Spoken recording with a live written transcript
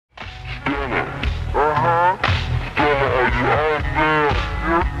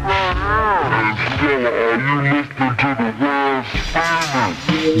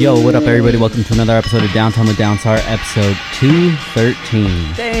Yo, what up, everybody? Welcome to another episode of Downtown with Downstar, episode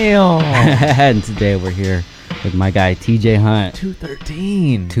 213. Damn. And today we're here with my guy, TJ Hunt.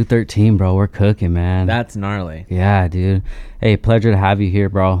 213. 213, bro. We're cooking, man. That's gnarly. Yeah, dude. Hey, pleasure to have you here,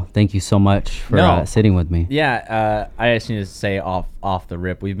 bro. Thank you so much for sitting with me. Yeah, I just need to say off the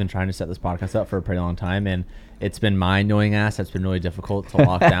rip, we've been trying to set this podcast up for a pretty long time, and it's been my annoying ass that's been really difficult to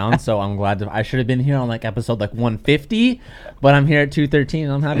lock down. So I'm glad I should have been here on like episode like 150, but I'm here at 213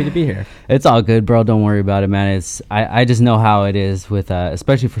 and I'm happy to be here. It's all good, bro. Don't worry about it, man. I just know how it is with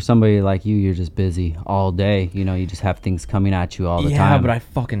especially for somebody like you. You're just busy all day. You know, you just have things coming at you all the time. Yeah, but I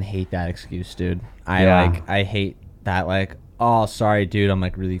fucking hate that excuse, dude. I hate that, like, oh, sorry, dude, I'm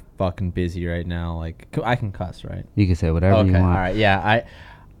like really fucking busy right now. Like, I can cuss, right? You can say whatever you want. All right, yeah,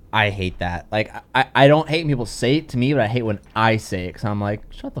 I hate that. Like, I don't hate when people say it to me, but I hate when I say it because I'm like,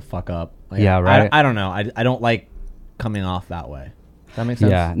 shut the fuck up. Like, yeah, right. I don't know. I don't like coming off that way. Does that make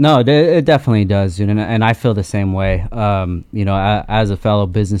sense? Yeah, no, it definitely does, dude. And I feel the same way. You know, as a fellow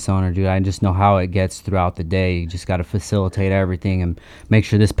business owner, dude, I just know how it gets throughout the day. You just got to facilitate everything and make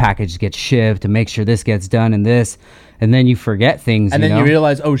sure this package gets shipped and make sure this gets done and this. And then you forget things, and then know? you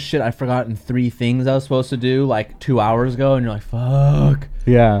realize, oh shit, I've forgotten 3 things I was supposed to do like 2 hours ago, and you're like, fuck.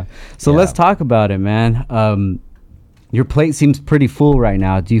 Yeah. So let's talk about it, man. Your plate seems pretty full right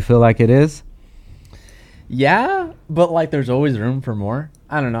now. Do you feel like it is? Yeah, but like there's always room for more.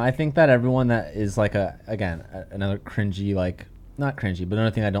 I don't know. I think that everyone that is like another cringy, like, not cringy, but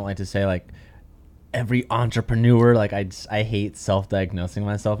another thing I don't like to say, like, every entrepreneur, like I hate self-diagnosing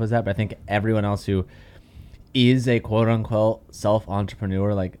myself as that, but I think everyone else who is a quote-unquote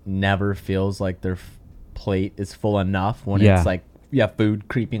self-entrepreneur like never feels like their plate is full enough when it's like food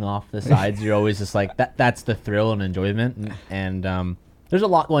creeping off the sides. You're always just like that's the thrill and enjoyment, and there's a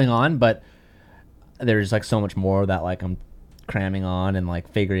lot going on, but there's like so much more that like I'm cramming on and like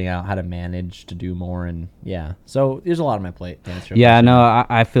figuring out how to manage to do more, and so there's a lot on my plate to answer. No,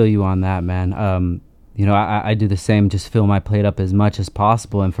 I feel you on that, man. You know, I do the same, just fill my plate up as much as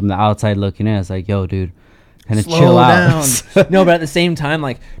possible, and from the outside looking in, it's like, yo, dude, kind of chill out. No, but at the same time,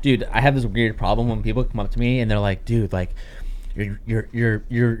 like, dude, I have this weird problem when people come up to me and they're like, dude, like,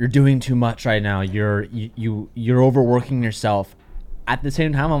 you're doing too much right now. You're overworking yourself. At the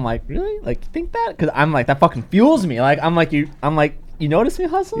same time, I'm like, really? Like, you think that? Because I'm like, that fucking fuels me. Like, I'm like, you notice me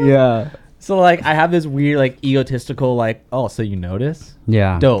hustling? Yeah. So like, I have this weird like egotistical like, oh, so you notice?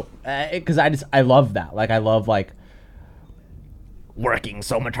 Yeah. Dope. Because I love that. Like, I love like working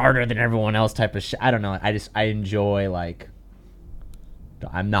so much harder than everyone else type of shit. I don't know. I enjoy, like,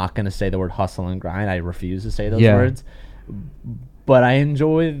 I'm not going to say the word hustle and grind. I refuse to say those words. But I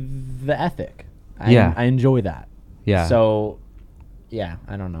enjoy the ethic. I enjoy that. Yeah. So, yeah,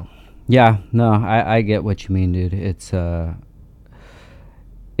 I don't know. Yeah, no, I get what you mean, dude.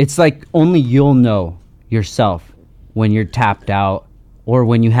 It's like only you'll know yourself when you're tapped out or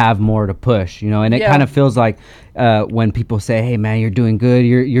when you have more to push, you know. And it kind of feels like when people say, hey, man, you're doing good,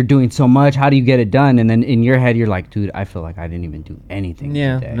 you're doing so much, how do you get it done? And then in your head, you're like, dude, I feel like I didn't even do anything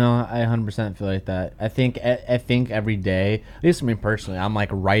today. No, I 100% feel like that. I think every day, at least for me personally, I'm like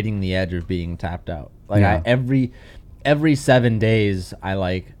riding the edge of being tapped out. Like, every 7 days, I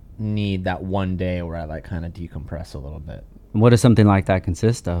like need that one day where I like kind of decompress a little bit. What does something like that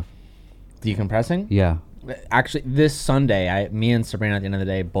consist of? Decompressing? Yeah. Actually, this Sunday, me and Sabrina at the end of the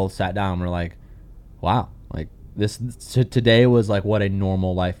day both sat down and we're like, wow, like today was like what a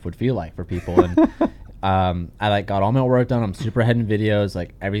normal life would feel like for people. And I like got all my work done. I'm super ahead in videos.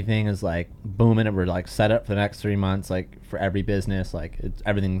 Like, everything is like booming, and we're like set up for the next 3 months, like for every business. Like,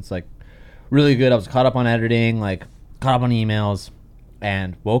 everything's like really good. I was caught up on editing, like caught up on emails,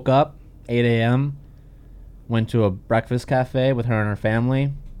 and woke up 8 a.m., went to a breakfast cafe with her and her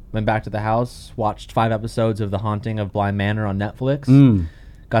family, went back to the house, watched 5 episodes of The Haunting of Bly Manor on Netflix,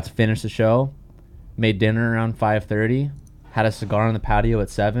 got to finish the show, made dinner around 5:30, had a cigar on the patio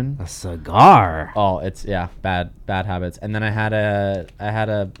at 7. A cigar? Oh, it's, bad habits. And then I had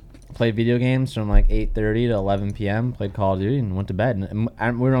a play video games from like 8:30 to 11 p.m., played Call of Duty, and went to bed.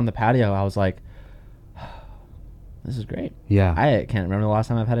 And we were on the patio. I was like, this is great. Yeah. I can't remember the last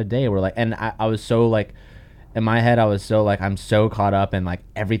time I've had a day where like, and I was so like, in my head, I was so like, I'm so caught up and like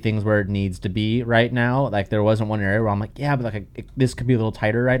everything's where it needs to be right now. Like, there wasn't one area where I'm like, yeah, but like this could be a little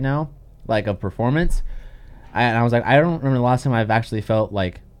tighter right now, like of performance. And I was like, I don't remember the last time I've actually felt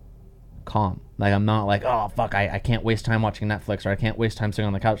like calm. Like, I'm not like, oh fuck, I can't waste time watching Netflix, or I can't waste time sitting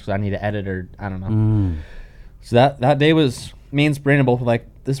on the couch because I need to edit, or I don't know. So that day was, me and Sabrina both were like,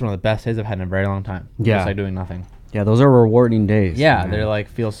 this is one of the best days I've had in a very long time. Yeah. Just like doing nothing. Yeah, those are rewarding days. Yeah, man. they're like,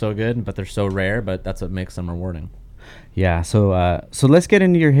 feel so good, but they're so rare, but that's what makes them rewarding. Yeah. So let's get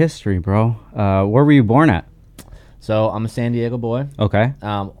into your history, bro. Where were you born at? So I'm a San Diego boy. Okay.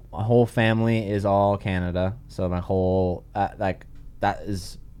 My whole family is all Canada. So my whole that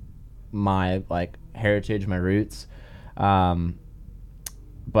is my like heritage, my roots.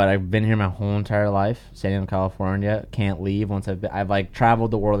 But I've been here my whole entire life, San Diego, California. Can't leave once I've like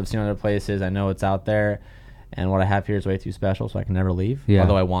traveled the world. I've seen other places. I know it's out there, and what I have here is way too special, so I can never leave. Yeah.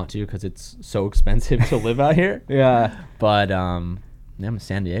 Although I want to because it's so expensive to live out here. Yeah. But yeah, I'm a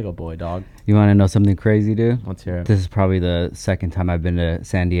San Diego boy, dog. You want to know something crazy, dude? Let's hear it. This is probably the second time I've been to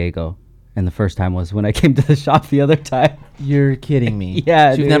San Diego, and the first time was when I came to the shop the other time. You're kidding me.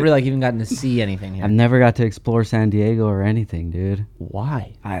 Yeah, so you've dude. never like even gotten to see anything here. I've never got to explore San Diego or anything, dude.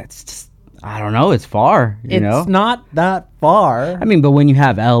 Why? It's just, I don't know. It's far, you know? It's not that far. I mean, but when you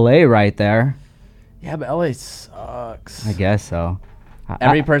have LA right there, Yeah, but LA sucks. I guess so.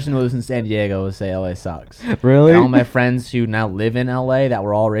 Every person who lives in San Diego will say LA sucks. Really? All my friends who now live in LA that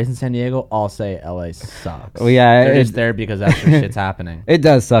were all raised in San Diego all say LA sucks. Well, yeah, They're just there because that's where shit's happening. It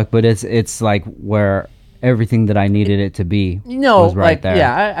does suck, but it's like where everything that I needed it to be was right like there.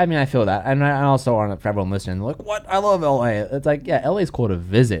 yeah, I mean I feel that, and I also want for everyone listening, like, what? I love LA. It's like, yeah, LA's cool to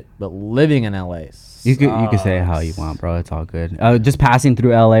visit, but living in LA You could say it how you want, bro. It's all good. Just passing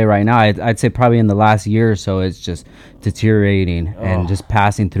through LA right now, I'd say probably in the last year or so, it's just deteriorating. And just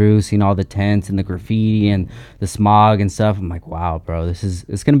passing through, seeing all the tents and the graffiti and the smog and stuff. I'm like, wow, bro,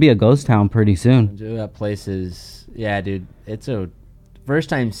 it's gonna be a ghost town pretty soon. Dude, that place is, yeah, dude. It's a first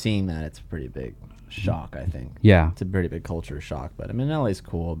time seeing that. It's a pretty big shock, I think. Yeah. It's a pretty big culture shock. But I mean, LA's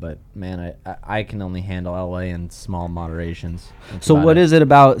cool, but man, I can only handle LA in small moderations. So what is it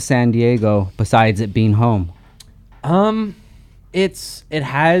about San Diego besides it being home? It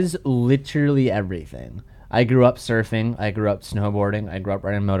has literally everything. I grew up surfing. I grew up snowboarding. I grew up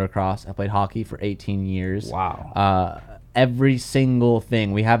riding motocross. I played hockey for 18 years. Wow. Every single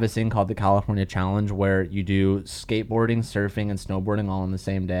thing. We have this thing called the California Challenge where you do skateboarding, surfing, and snowboarding all on the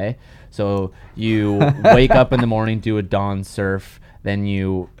same day. So you wake up in the morning, do a dawn surf, then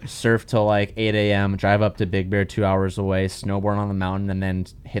you surf till like 8 a.m., drive up to Big Bear 2 hours away, snowboard on the mountain, and then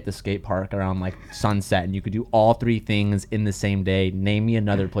hit the skate park around like sunset. And you could do all three things in the same day. Name me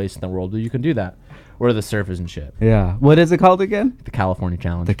another place in the world where you can do that. Where the surfers and shit. Yeah. What is it called again? The California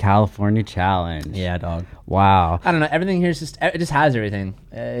Challenge. The California Challenge. Yeah, dog. Wow. I don't know. Everything here is just, it just has everything.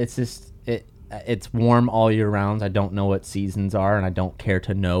 It's warm all year round. I don't know what seasons are, and I don't care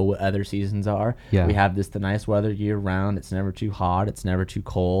to know what other seasons are. Yeah. We have the nice weather year round. It's never too hot. It's never too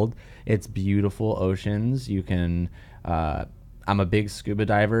cold. It's beautiful oceans. You can, I'm a big scuba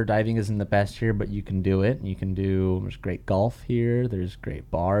diver. Diving isn't the best here, but you can do it. There's great golf here. There's great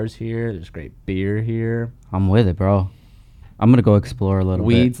bars here. There's great beer here. I'm with it, bro. I'm gonna go explore a little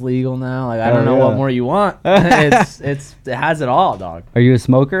Weed's bit. legal now. Like, I don't know what more you want. It has it all, dog. Are you a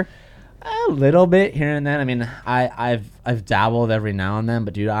smoker? A little bit here and then. I mean, I've dabbled every now and then,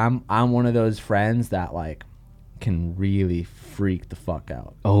 but dude, I'm one of those friends that like can really freak the fuck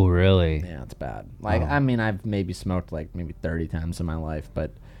out. Oh, really? Yeah, it's bad. Like, I mean, I've maybe smoked like maybe 30 times in my life,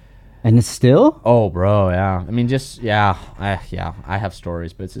 but And it's still? oh, bro, yeah. I mean, just I have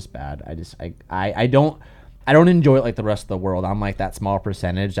stories, but it's just bad. I don't enjoy it like the rest of the world. I'm like that small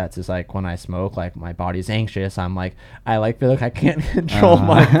percentage that's just like when I smoke, like my body's anxious. I'm like, I feel like I can't control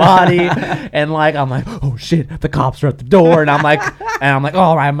my body. And like, I'm like, oh shit, the cops are at the door. And I'm like,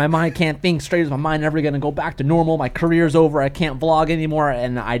 all right, my mind can't think straight. Is my mind never going to go back to normal? My career's over. I can't vlog anymore.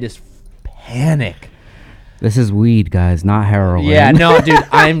 And I just panic. This is weed, guys, not heroin. Yeah, no, dude,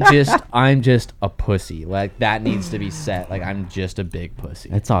 I'm just a pussy. Like, that needs to be set. Like, I'm just a big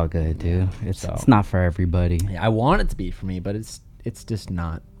pussy. It's all good, dude. It's not for everybody. Yeah, I want it to be for me, but it's just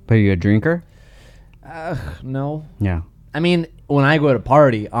not. But are you a drinker? No. Yeah. I mean, when I go to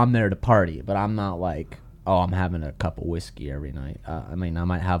party, I'm there to party, but I'm not like, oh, I'm having a cup of whiskey every night. I mean, I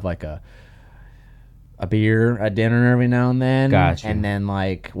might have like a beer at dinner every now and then. Gotcha. And then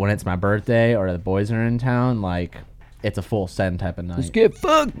like when it's my birthday or the boys are in town, like it's a full send type of night. Let's get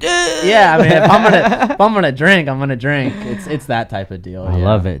fucked up. Yeah, I mean, if I'm gonna drink, I'm gonna drink. It's that type of deal. I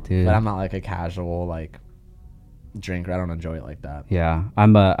love it, dude. But I'm not like a casual like drinker. I don't enjoy it like that. Yeah,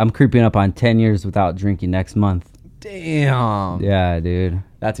 I'm creeping up on 10 years without drinking next month. Damn. Yeah, dude.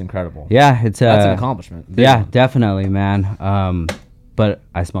 That's incredible. Yeah, that's an accomplishment. Yeah, definitely, man. But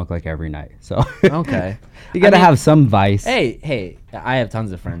I smoke like every night, so okay. You gotta have some vice. Hey, I have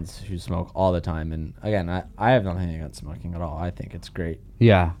tons of friends who smoke all the time, and again, I have nothing against smoking at all. I think it's great.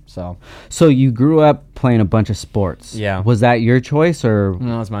 Yeah. So you grew up playing a bunch of sports. Yeah. Was that your choice or?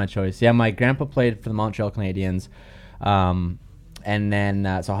 No, it was my choice. Yeah, my grandpa played for the Montreal Canadiens, and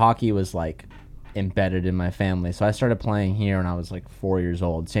then so hockey was like embedded in my family. So I started playing here when I was like 4 years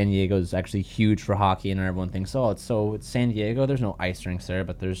old. San Diego is actually huge for hockey, and everyone thinks, oh, it's San Diego. There's no ice rinks there,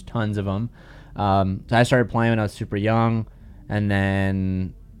 but there's tons of them. So I started playing when I was super young, and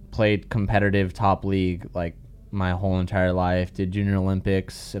then played competitive top league like my whole entire life. Did Junior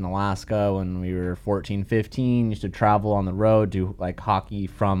Olympics in Alaska when we were 14, 15. Used to travel on the road, do like hockey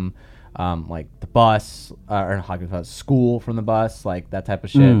from like the bus, or hockey from school from the bus, like that type of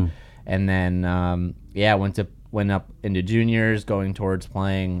shit. And then went up into juniors, going towards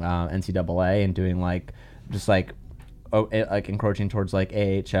playing NCAA and doing like just like encroaching towards like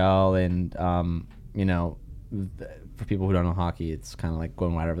AHL and for people who don't know hockey, it's kind of like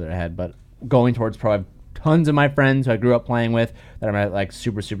going right over their head, but going towards pro. I have tons of my friends who I grew up playing with that are my like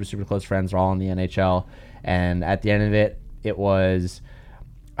super super super close friends are all in the NHL, and at the end of it,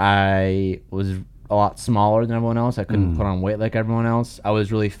 I was a lot smaller than everyone else. I couldn't put on weight like everyone else. I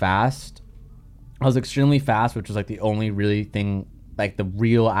was really fast. I was extremely fast, which was like the only really thing, like the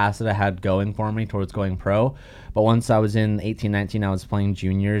real asset I had going for me towards going pro. But once I was in 18, 19, I was playing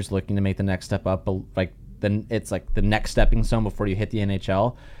juniors, looking to make the next step up. Like it's like the next stepping stone before you hit the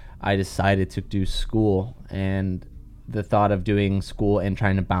NHL. I decided to do school, and the thought of doing school and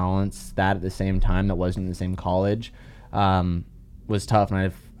trying to balance that at the same time that wasn't in the same college was tough.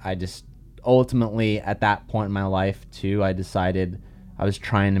 And I just ultimately at that point in my life too, I decided I was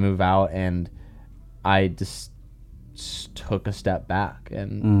trying to move out, and I just took a step back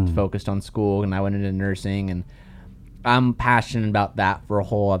and focused on school, and I went into nursing, and I'm passionate about that for a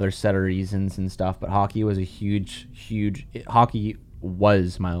whole other set of reasons and stuff. But hockey was hockey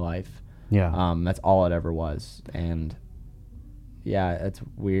was my life. Yeah. That's all it ever was. And yeah, it's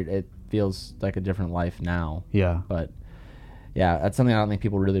weird. It feels like a different life now. Yeah. But yeah, that's something I don't think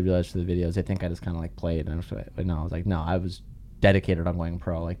people really realize through the videos. They think I just kind of like played, and I was like, no, I was dedicated on going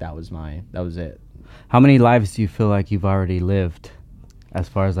pro. Like that was it. How many lives do you feel like you've already lived as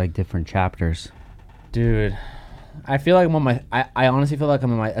far as like different chapters? Dude, I feel like I'm on I honestly feel like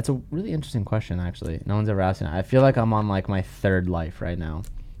I'm in my, that's a really interesting question actually. No one's ever asked me that. I feel like I'm on like my third life right now.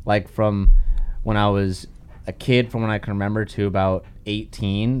 Like from when I was a kid, from when I can remember to about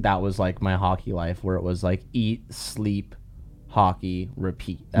 18, that was like my hockey life, where it was like eat, sleep, hockey,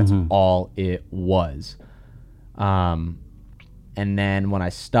 repeat. That's all it was. And then when I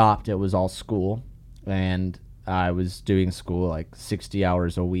stopped, it was all school, and I was doing school like 60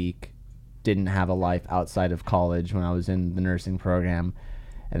 hours a week. Didn't have a life outside of college when I was in the nursing program,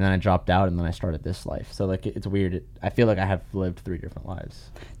 and then I dropped out, and then I started this life. So like it's weird. I feel like I have lived 3 different lives.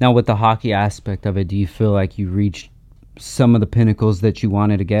 Now with the hockey aspect of it, do you feel like you reached some of the pinnacles that you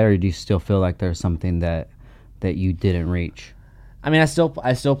wanted to get, or do you still feel like there's something that you didn't reach? I mean, I still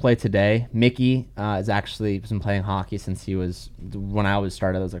play today. Mickey has actually been playing hockey since he was, when I was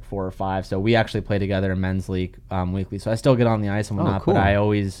started, I was like 4 or 5. So we actually play together in men's league weekly. So I still get on the ice and whatnot. Cool. But I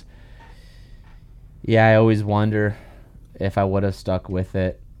always wonder if I would have stuck with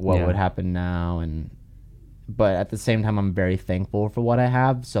it, what would happen now. But at the same time, I'm very thankful for what I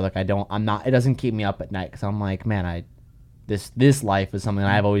have. So like it doesn't keep me up at night, because I'm like, man, this life is something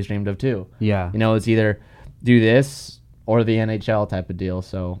I've always dreamed of too. Yeah. It's either do this or the NHL type of deal.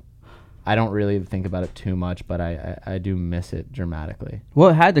 So I don't really think about it too much, but I do miss it dramatically. Well,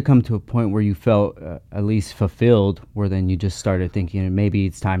 it had to come to a point where you felt at least fulfilled, where then you just started thinking maybe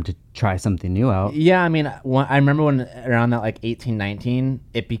it's time to try something new out. Yeah, I mean, I remember when around that like 18, 19,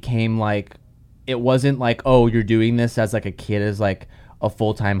 it became like, it wasn't like, oh, you're doing this as like a kid, as like a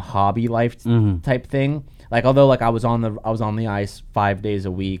full-time hobby life type thing. Like, although like I was on the ice 5 days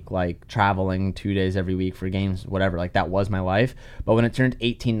a week, like traveling 2 days every week for games, whatever, like that was my life. But when it turned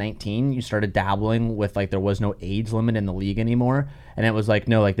 18, 19, you started dabbling with, like, there was no age limit in the league anymore. And it was like,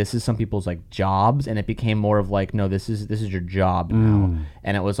 no, like this is some people's like jobs. And it became more of like, no, this is your job now.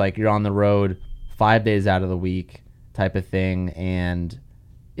 And it was like, you're on the road 5 days out of the week type of thing. And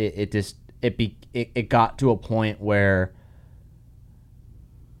it got to a point where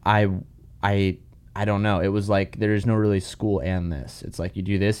I don't know. It was like there's no really school and this. It's like you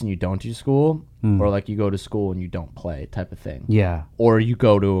do this and you don't do school, or like you go to school and you don't play type of thing. Yeah. Or you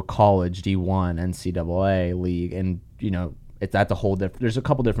go to a college D1 NCAA league, and that's a whole different. There's a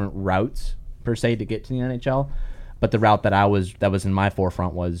couple different routes per se to get to the NHL, but the route that was in my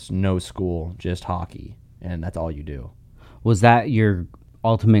forefront was no school, just hockey, and that's all you do. Was that your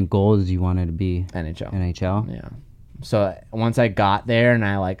ultimate goal? Is you wanted to be NHL? Yeah. So once I got there and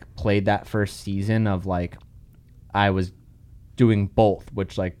I like played that first season of like, I was doing both,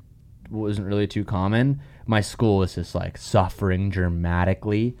 which like wasn't really too common. My school was just like suffering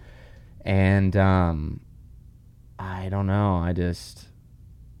dramatically. And I don't know.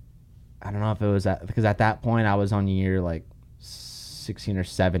 I don't know if it was because at that point I was on year like 16 or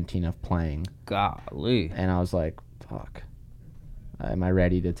 17 of playing. Golly. And I was like, fuck. Am I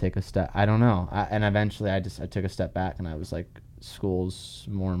ready to take a step? I don't know. And eventually I took a step back and I was like, school's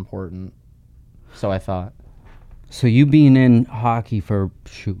more important. So I thought. So you being in hockey for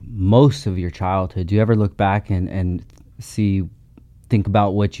most of your childhood, do you ever look back and think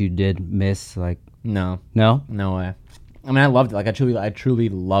about what you did miss? Like, no way. I mean, I loved it. Like, I truly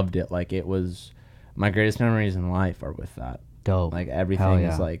loved it. Like, it was my greatest memories in life are with that. Dope. Like, everything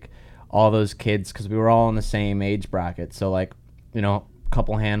is like all those kids, because we were all in the same age bracket. So like, you know, a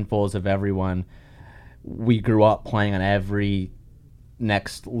couple handfuls of everyone. We grew up playing on every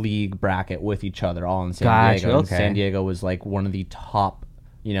next league bracket with each other, all in San Diego. Okay. San Diego was like one of the top,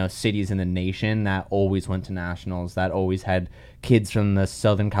 you know, cities in the nation that always went to nationals, that always had kids from the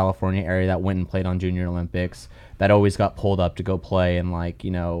Southern California area that went and played on Junior Olympics, that always got pulled up to go play in like,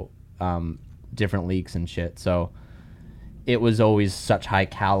 you know, different leagues and shit. So it was always such high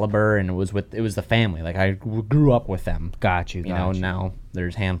caliber, and it was the family. Like, I grew up with them. Got you. You know, now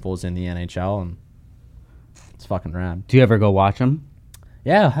there's handfuls in the NHL, and it's fucking rad. Do you ever go watch them?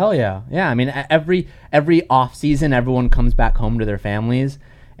 Yeah, hell yeah. Yeah, I mean, every off season, everyone comes back home to their families,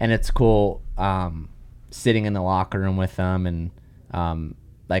 and it's cool sitting in the locker room with them, and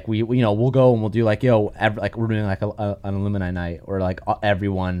like we you know, we'll go and we'll do like, like we're doing like an alumni night, or like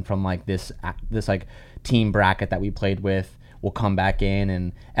everyone from like this like team bracket that we played with will come back in,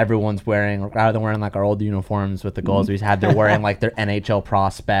 and everyone's wearing, rather than wearing like our old uniforms with the goals we had, they're wearing like their NHL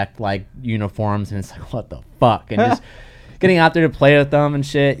prospect like uniforms, and it's like, what the fuck, and just getting out there to play with them and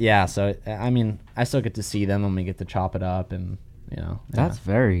shit. Yeah, so I mean, I still get to see them when we get to chop it up, and you know. That's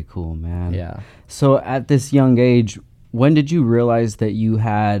very cool, man. Yeah. So at this young age, when did you realize that you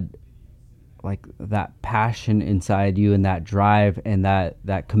had like that passion inside you, and that drive, and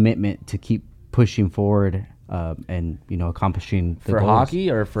that commitment to keep pushing forward and, you know, accomplishing the goals? Hockey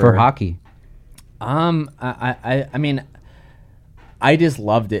or for hockey? I mean, I just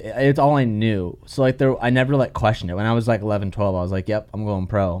loved it. It's all I knew. So like I never like questioned it. When I was like 11, 12, I was like, yep, I'm going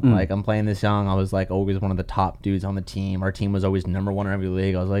pro. Like, I'm playing this young. I was like always one of the top dudes on the team. Our team was always number one in every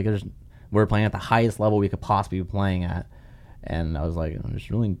league. I was like, we're playing at the highest level we could possibly be playing at. And I was like,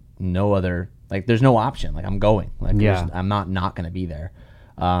 there's really no other, like, there's no option. Like, I'm going. Like, I'm not going to be there.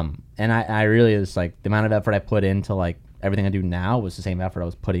 And I really, was like, the amount of effort I put into like everything I do now was the same effort I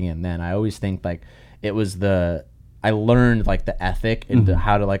was putting in then. I always think like it was I learned like the ethic and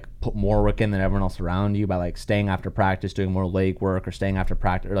how to like put more work in than everyone else around you by like staying after practice, doing more leg work, or staying after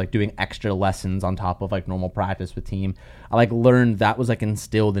practice, or like doing extra lessons on top of like normal practice with team. I like learned that was like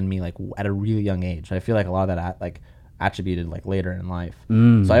instilled in me like at a really young age. I feel like a lot of that like attributed like later in life.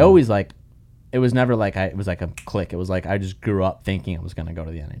 So I always like, it was never like it was like a click. It was like I just grew up thinking I was going to go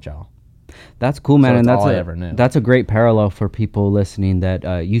to the NHL. That's cool, man. So and all I ever knew. That's a great parallel for people listening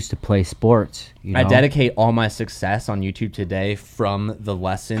that used to play sports. You know? I dedicate all my success on YouTube today from the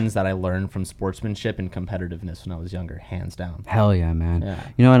lessons that I learned from sportsmanship and competitiveness when I was younger, hands down. Hell yeah, man. Yeah.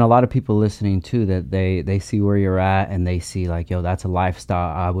 You know, and a lot of people listening too, that they see where you're at, and they see like, yo, that's a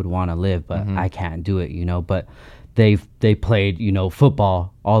lifestyle I would want to live, but I can't do it, you know. But they played, you know,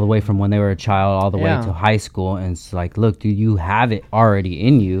 football all the way from when they were a child all the way to high school, and it's like, look, dude, you have it already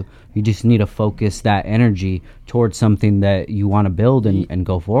in you. You just need to focus that energy towards something that you want to build and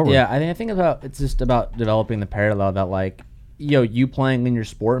go forward. Yeah, I think it's just about developing the parallel that like, you playing in your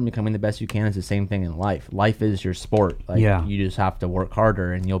sport and becoming the best you can is the same thing in life. Life is your sport. Like, you just have to work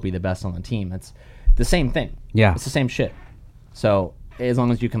harder and you'll be the best on the team. It's the same thing. Yeah. It's the same shit. So as long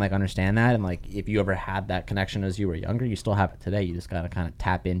as you can like understand that, and like if you ever had that connection as you were younger, you still have it today. You just got to kind of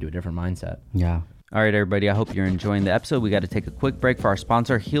tap into a different mindset. Yeah. All right, everybody, I hope you're enjoying the episode. We got to take a quick break for our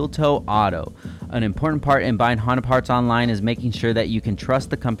sponsor, Heel Toe Auto. An important part in buying Honda parts online is making sure that you can trust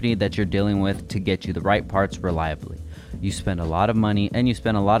the company that you're dealing with to get you the right parts reliably. You spend a lot of money and you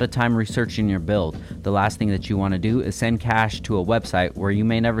spend a lot of time researching your build. The last thing that you want to do is send cash to a website where you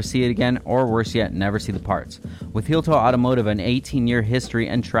may never see it again, or worse yet, never see the parts. With Heel Toe Automotive, an 18-year history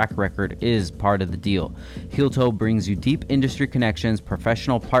and track record is part of the deal. Heel Toe brings you deep industry connections,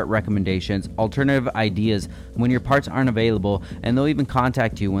 professional part recommendations, alternative ideas when your parts aren't available, and they'll even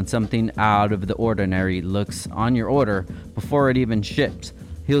contact you when something out of the ordinary looks on your order before it even ships.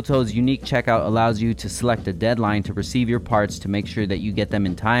 Heel Toe's unique checkout allows you to select a deadline to receive your parts to make sure that you get them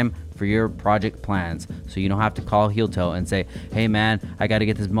in time for your project plans. So you don't have to call Heel Toe and say, hey man, I got to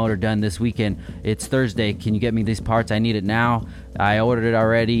get this motor done this weekend. It's Thursday. Can you get me these parts? I need it now. I ordered it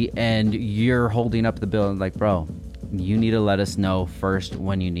already, and you're holding up the bill. And like, bro, you need to let us know first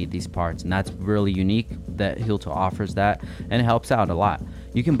when you need these parts. And that's really unique that Heel Toe offers that, and it helps out a lot.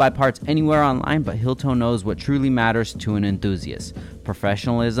 You can buy parts anywhere online, but Heel Toe knows what truly matters to an enthusiast: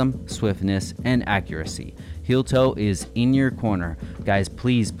 professionalism, swiftness, and accuracy. Heel Toe is in your corner. Guys,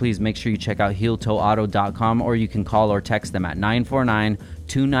 please make sure you check out HeelToeAuto.com, or you can call or text them at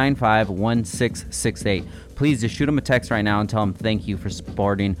 949-295-1668. Please just shoot them a text right now and tell them thank you for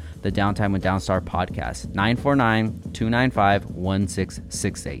supporting the Downtime with Downstar podcast.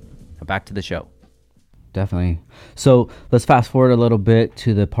 949-295-1668. Now back to the show. Definitely. So let's fast forward a little bit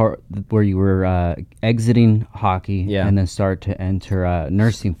to the part where you were exiting hockey and then start to enter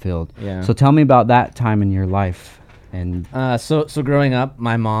nursing field. Yeah. So tell me about that time in your life. And so growing up,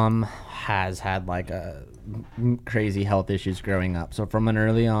 my mom has had like crazy health issues growing up. So from an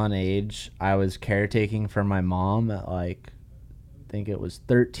early on age, I was caretaking for my mom at like, I think it was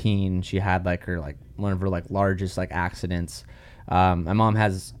 13. She had like one of her like largest like accidents. My mom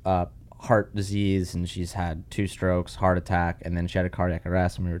has heart disease, and she's had 2 strokes, heart attack, and then she had a cardiac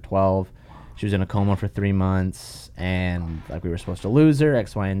arrest when we were 12. She was in a coma for 3 months, and like we were supposed to lose her,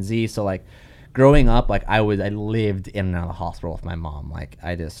 X, Y, and Z. So like growing up, like I lived in and out of the hospital with my mom. Like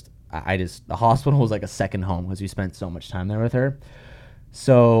I just the hospital was like a second home because we spent so much time there with her.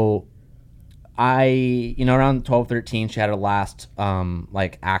 So around 12, 13, she had her last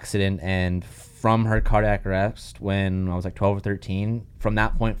like accident, and from her cardiac arrest when I was like 12 or 13, from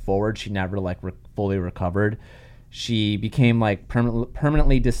that point forward, she never like fully recovered. She became like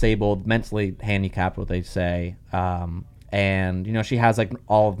permanently disabled, mentally handicapped, what they say. And she has like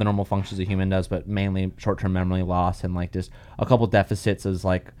all of the normal functions a human does, but mainly short-term memory loss and like just a couple deficits as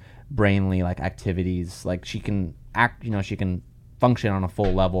like brainly like activities. Like she can act, she can function on a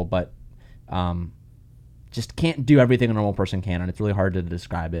full level, but just can't do everything a normal person can, and it's really hard to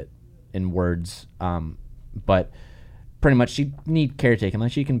describe it in words. But pretty much she need caretaking.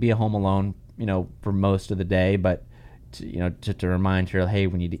 Like she can be at home alone, for most of the day, but to remind her, hey,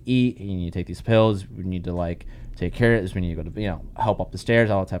 we need to eat, you need to take these pills, we need to like take care of this, we need to go to help up the stairs,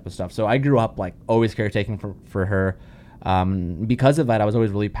 all that type of stuff. So I grew up like always caretaking for her. Because of that, I was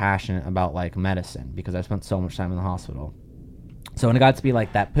always really passionate about like medicine because I spent so much time in the hospital. So when it got to be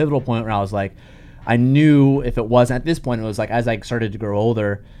like that pivotal point where I was like, I knew if it wasn't at this point, it was like as I started to grow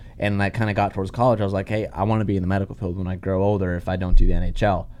older and like kind of got towards college, I was like, hey, I want to be in the medical field when I grow older if I don't do the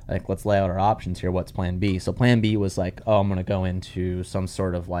NHL. Like, let's lay out our options here. What's plan B? So plan B was like, I'm going to go into some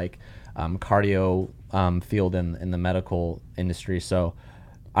sort of like cardio field in the medical industry. So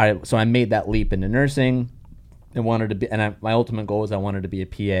I made that leap into nursing. My ultimate goal was I wanted to be a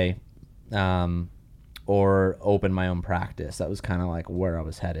PA or open my own practice. That was kind of like where I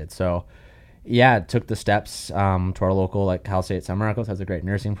was headed. So yeah, took the steps to our local, like Cal State San Marcos has a great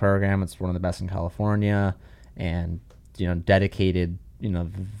nursing program. It's one of the best in California, and dedicated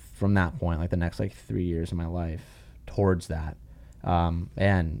from that point, like the next like 3 years of my life towards that.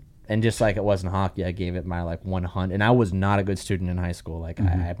 And just like it wasn't hockey, I gave it my like 100. And I was not a good student in high school. Like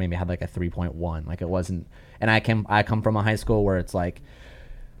I maybe had like a 3.1. Like it wasn't. And I come from a high school where it's like,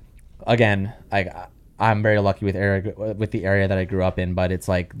 again, like I'm very lucky with the area that I grew up in, but it's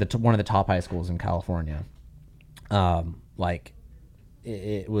like one of the top high schools in California. Like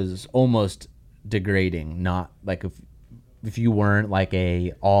it was almost degrading. Not like if you weren't like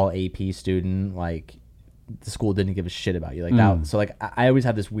a all AP student, like the school didn't give a shit about you like that. So like I always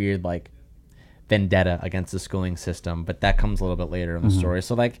had this weird like vendetta against the schooling system, but that comes a little bit later in the story.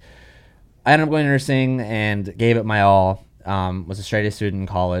 So like I ended up going to nursing and gave it my all. Was a straight A student in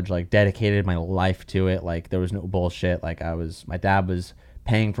college, like dedicated my life to it. Like there was no bullshit. Like my dad was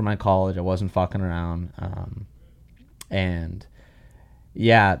paying for my college. I wasn't fucking around. And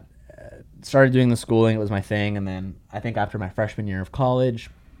yeah, started doing the schooling. It was my thing. And then I think after my freshman year of college,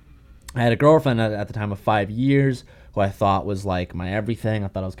 I had a girlfriend at the time of 5 years who I thought was like my everything. I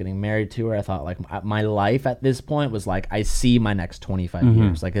thought I was getting married to her. I thought like my life at this point was like, I see my next 25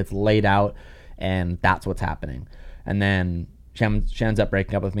 years. Like it's laid out and that's what's happening. And then she ends up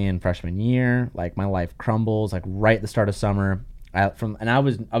breaking up with me in freshman year. Like my life crumbles like right at the start of summer. I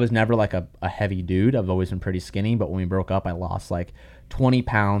was never like a heavy dude. I've always been pretty skinny, but when we broke up, I lost like 20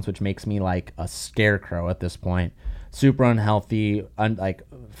 pounds, which makes me like a scarecrow at this point. Super unhealthy,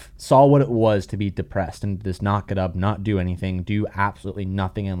 saw what it was to be depressed and just not get up, not do anything, do absolutely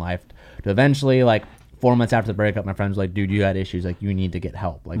nothing in life. To eventually, like 4 months after the breakup, my friend was like, dude, you had issues. Like you need to get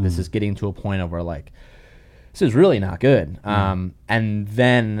help. Like this is getting to a point of where like, this is really not good. And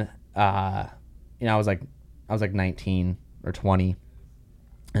then, I was like 19 or 20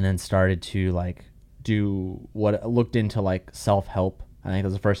 and then started to like do what looked into like self-help I think that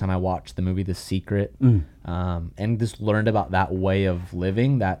was the first time I watched the movie The Secret, and just learned about that way of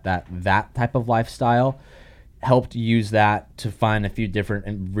living, that type of lifestyle. Helped use that to find a few different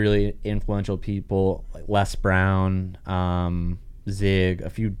and really influential people, like Les Brown, Zig, a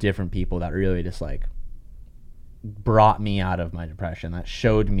few different people that really just like brought me out of my depression, that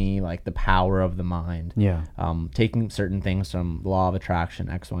showed me like the power of the mind. Yeah. Taking certain things from law of attraction,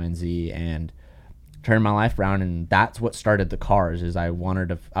 X, Y, and Z, and turned my life around. And that's what started the cars. Is I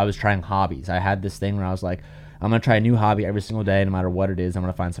was trying hobbies. I had this thing where I was like, I'm gonna try a new hobby every single day, no matter what it is. I'm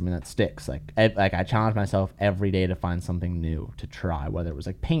gonna find something that sticks. Like I challenged myself every day to find something new to try, whether it was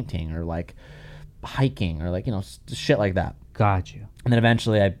like painting or like hiking or like, you know, shit like that. Got you. And then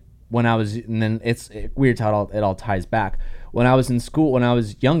eventually, it's weird how it all ties back. When I was in school, when I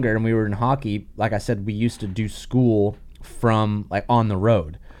was younger, and we were in hockey, like I said, we used to do school from like on the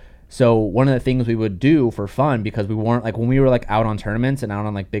road. So one of the things we would do for fun, because we weren't like, when we were like out on tournaments and out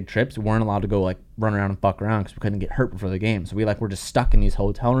on like big trips, we weren't allowed to go like run around and fuck around because we couldn't get hurt before the game. So we like were just stuck in these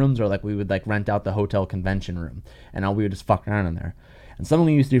hotel rooms, or like we would like rent out the hotel convention room, and we would just fuck around in there. And something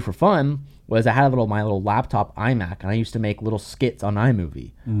we used to do for fun was I had my little laptop iMac, and I used to make little skits on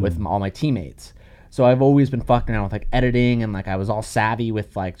iMovie with all my teammates. So I've always been fucking around with like editing, and like I was all savvy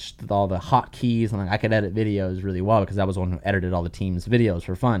with like all the hotkeys, and like I could edit videos really well because I was the one who edited all the team's videos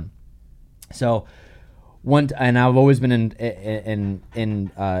for fun. So and I've always been in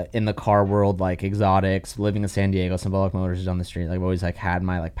the car world, like exotics, living in San Diego, Symbolic Motors is on the street. Like I've always like had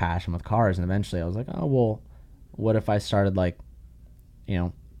my like passion with cars, and eventually I was like, oh well, what if I started like, you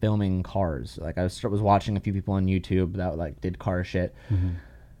know, filming cars? Like I was watching a few people on YouTube that like did car shit. Mm-hmm.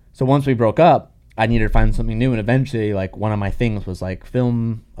 So once we broke up, I needed to find something new, and eventually like one of my things was like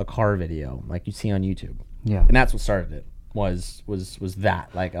film a car video like you see on YouTube. Yeah. And that's what started it. Was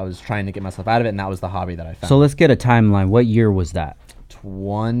that like I was trying to get myself out of it, and that was the hobby that I found. So let's get a timeline. What year was that?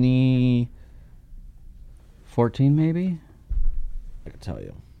 2014 maybe. I could tell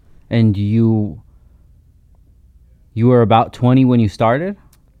you. And you were about 20 when you started?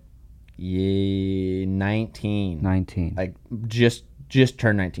 Yeah, 19. 19. Like just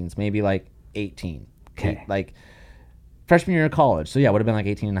turned 19. So maybe like 18. Okay. Like freshman year of college. So yeah, it would have been like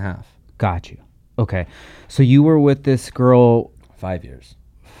 18 and a half. Got you. Okay. So you were with this girl 5 years.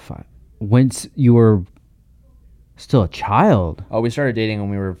 Once you were still a child. Oh, we started dating when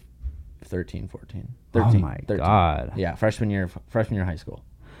we were 13, 14. 13. Oh my 13. God. Yeah, freshman year of high school.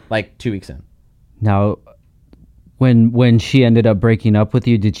 Like 2 weeks in. Now, when she ended up breaking up with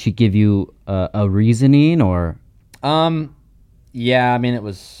you, did she give you a reasoning or? Yeah, I mean it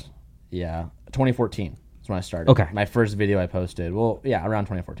was 2014 is when I started. Okay. My first video I posted. Well, yeah, around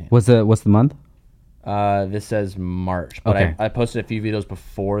 2014. What's the month? This says March, but okay. I posted a few videos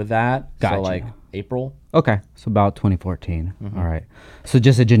before that. Gotcha. So like April. Okay, so about 2014. Mm-hmm. All right. So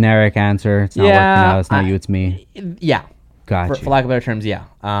just a generic answer. It's not working out. It's not you. It's me. Yeah. Gotcha. For lack of better terms, yeah.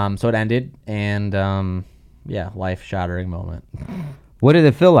 So it ended, and life shattering moment. What did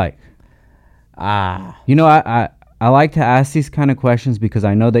it feel like? You know, I like to ask these kind of questions because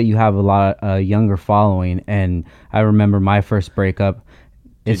I know that you have a lot of younger following, and I remember my first breakup.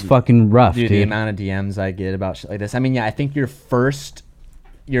 It's fucking rough, dude. The amount of DMs I get about shit like this. I mean, yeah, I think your first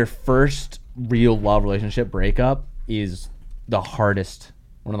real love relationship breakup is one of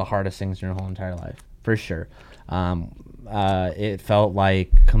the hardest things in your whole entire life, for sure. It felt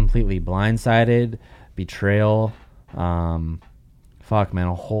like completely blindsided, betrayal, fuck, man,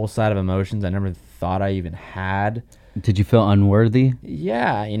 a whole set of emotions I never thought I even had. Did you feel unworthy?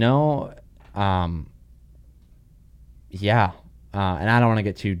 Yeah, you know, yeah. And I don't want to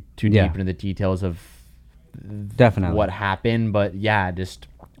get too deep into the details of definitely what happened, but yeah, it just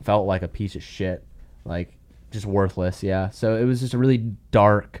felt like a piece of shit, like just worthless. Yeah. So it was just a really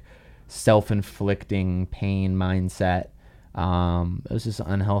dark, self-inflicting pain mindset. It was just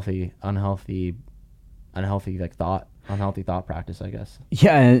unhealthy like unhealthy thought practice, I guess.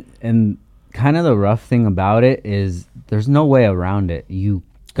 Yeah. And kind of the rough thing about it is there's no way around it. You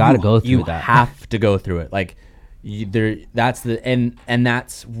got to go through that. You have to go through it. Like, that's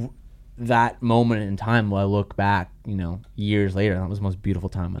that moment in time where I look back, you know, years later, that was the most beautiful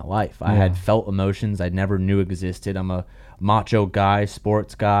time of my life. I had felt emotions I never knew existed. I'm a macho guy,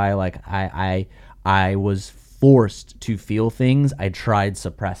 sports guy. Like I was forced to feel things I tried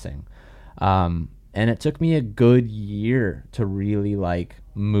suppressing. And it took me a good year to really like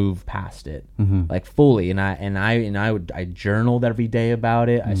move past it, like fully. And I journaled every day about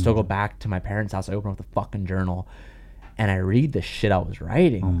it. I still go back to my parents' house. I open up the fucking journal and I read the shit I was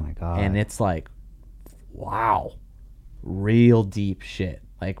writing. Oh my God. And it's like, wow, real deep shit.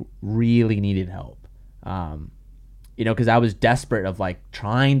 Like really needed help. you know, because I was desperate of like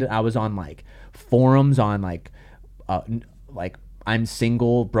I was on like forums on like I'm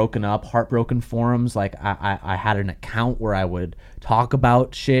single, broken up, heartbroken forums. Like I had an account where I would talk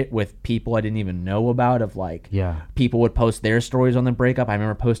about shit with people I didn't even know about. Of like, people would post their stories on the breakup. I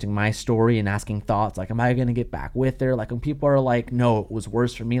remember posting my story and asking thoughts like, am I gonna get back with her? Like when people are like, no, it was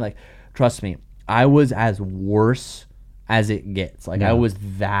worse for me. Like, trust me, I was as worse as it gets. Like I was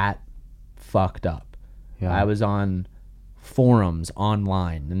that fucked up. I was on forums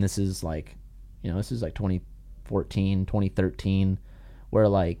online, and this is like, you know, this is like 2014, 2013, where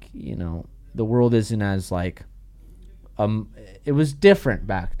like, you know, the world isn't as like, it was different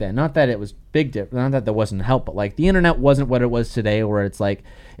back then. Not that it was not that there wasn't help, but like the internet wasn't what it was today, where it's like,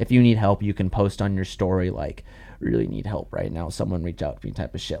 if you need help, you can post on your story, like, really need help right now, someone reach out to me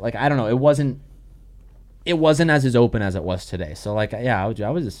type of shit. Like, I don't know. It wasn't as open as it was today. So like, yeah, I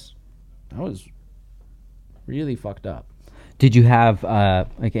was really fucked up. Did you have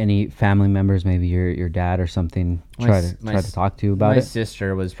like any family members, maybe your dad or something, try to talk to you about it? My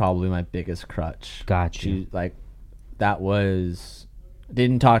sister was probably my biggest crutch. Gotcha. She like,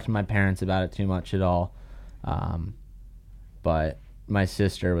 didn't talk to my parents about it too much at all, but my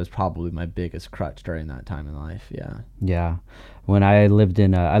sister was probably my biggest crutch during that time in life. Yeah. When I lived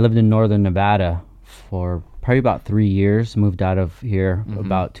in northern Nevada for probably about 3 years, moved out of here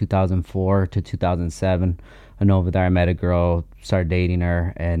about 2004 to 2007. And over there I met a girl, started dating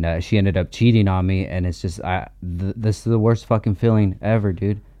her, and she ended up cheating on me. And it's just, this is the worst fucking feeling ever,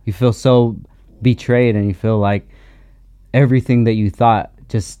 dude. You feel so betrayed, and you feel like everything that you thought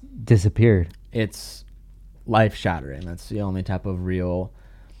just disappeared. It's life shattering. That's the only type of real,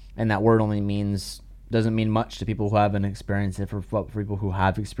 and that word only doesn't mean much to people who haven't experienced it. For people who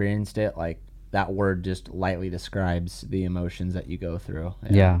have experienced it, like, that word just lightly describes the emotions that you go through.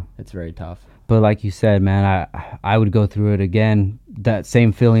 Yeah. It's very tough. But like you said, man, I would go through it again, that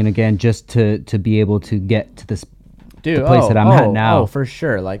same feeling again, just to be able to get to the place that I'm at now. Oh, for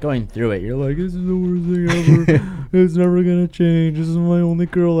sure. Like, going through it, you're like, this is the worst thing ever. It's never going to change. This is my only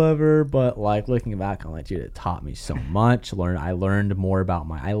girl ever. But, like, looking back, I'm like, dude, it taught me so much. I learned more about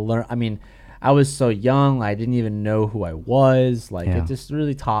I was so young, I didn't even know who I was. Like, it just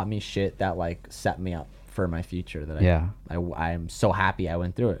really taught me shit that, like, set me up for my future. I'm so happy I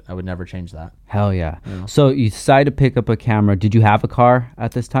went through it. I would never change that. Hell yeah. You know? So you decided to pick up a camera. Did you have a car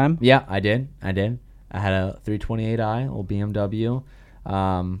at this time? Yeah, I did. I had a 328i, little BMW.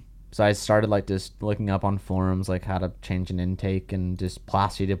 So I started like just looking up on forums, like how to change an intake and just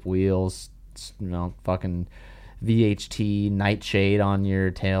plasti dip wheels, you know, fucking VHT nightshade on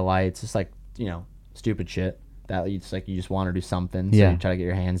your taillights. Just like, you know, stupid shit that you just want to do something. So you try to get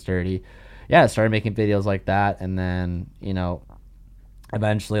your hands dirty. Yeah, I started making videos like that, and then, you know,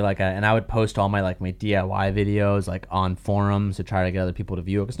 eventually, and I would post all my DIY videos like on forums to try to get other people to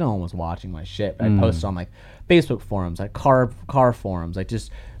view it, because no one was watching my shit. But I'd post on like Facebook forums, like car forums, like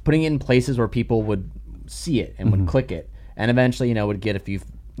just putting it in places where people would see it and would click it, and eventually, you know, would get a few,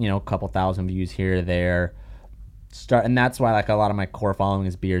 you know, couple thousand views here or there. And that's why like a lot of my core following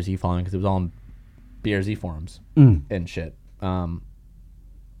is BRZ following, because it was all on BRZ forums and shit.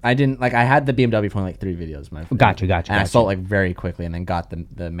 I had the BMW for like 3 videos. Gotcha. And I sold it like very quickly, and then got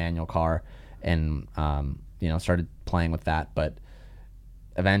the manual car, and you know, started playing with that. But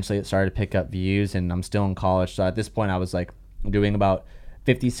eventually it started to pick up views, and I'm still in college. So at this point I was like doing about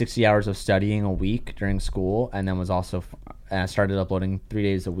 50, 60 hours of studying a week during school, and then and I started uploading 3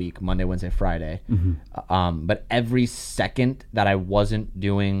 days a week, Monday, Wednesday, Friday. But every second that I wasn't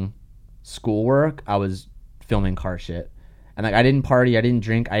doing schoolwork, I was filming car shit. And like, I didn't party, I didn't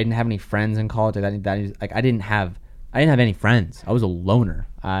drink, I didn't have any friends in college. I didn't have any friends. I was a loner.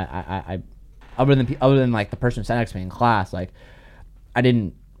 I other than like the person sat next to me in class, like I've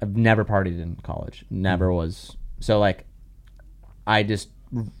never partied in college. Never was. So like,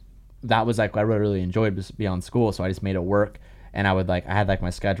 that was like what I really enjoyed, was beyond school. So I just made it work. And I had like my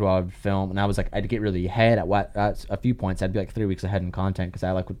schedule, I would film, and I was like, I'd get really ahead at a few points. I'd be like 3 weeks ahead in content, because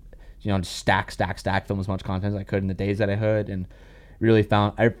I like would, you know, just stack, film as much content as I could in the days that I could, and really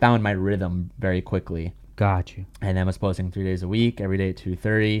found my rhythm very quickly. Got you. And then was posting 3 days a week, every day at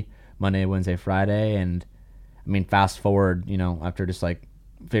 2:30, Monday, Wednesday, Friday. And I mean, fast forward, you know, after just like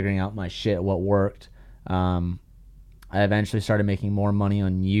figuring out my shit, what worked, I eventually started making more money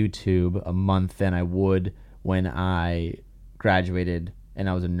on YouTube a month than I would when I graduated and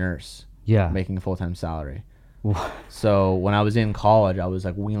I was a nurse. Yeah. Making a full-time salary. So when I was in college, I was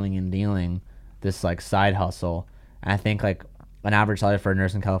like wheeling and dealing this like side hustle. And I think like an average salary for a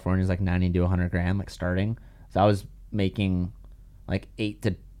nurse in California is like 90 to 100 grand, like starting. So I was making like 8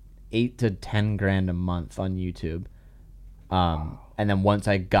 to 10 grand a month on YouTube. And then once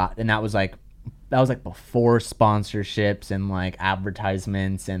I got, and that was like before sponsorships and like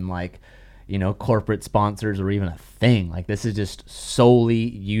advertisements and like, you know, corporate sponsors or even a thing. Like this is just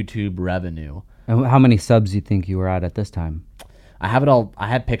solely YouTube revenue. And how many subs do you think you were at this time? I have it all. I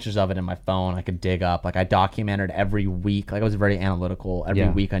had pictures of it in my phone. I could dig up. Like I documented every week. Like I was very analytical. Every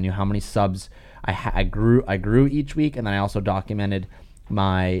week I knew how many subs I grew each week, and then I also documented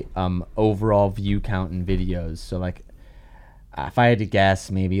my overall view count in videos. So like, if I had to guess,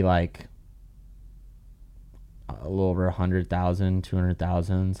 maybe like a little over 100,000,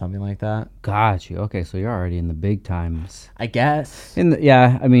 200,000, something like that. Got you. Okay, so you're already in the big times. I guess. I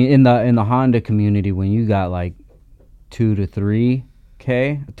mean, in the Honda community, when you got like 2 to 3K,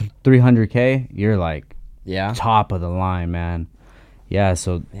 300K, you're like top of the line, man. Yeah,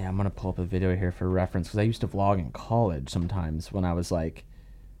 so yeah, I'm gonna pull up a video here for reference because I used to vlog in college sometimes when I was like,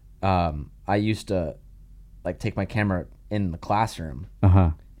 I used to like take my camera in the classroom.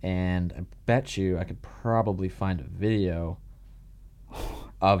 And I bet you I could probably find a video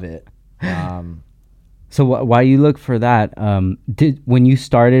of it. So why you look for that? When you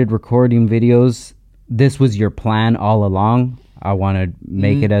started recording videos, this was your plan all along? I want to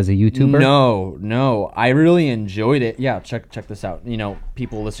make it as a YouTuber? No. I really enjoyed it. Yeah, check this out. You know,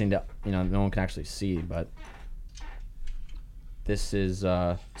 people listening to, you know, no one can actually see, but this is...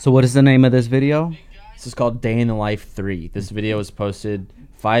 So what is the name of this video? This is called Day in the Life 3. This video was posted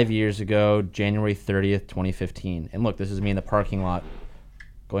 5 years ago, January 30th, 2015. And look, this is me in the parking lot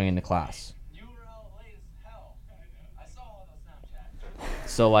going into class. You were all late as hell. I saw all those Snapchats.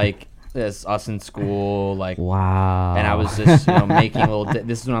 So, like, this us in school, like... Wow. And I was just, you know, making little...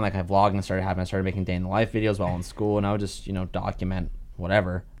 This is when, like, I vlogged and started happening. I started making Day in the Life videos while in school, and I would just, you know, document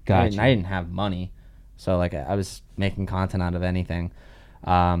whatever. Gotcha. I didn't have money. So, like, I was making content out of anything.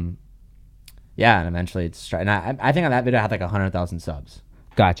 Yeah, and eventually it's... And I think on that video I had, like, 100,000 subs.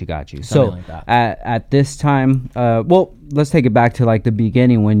 Got you. Something So like that. at this time, well, let's take it back to like the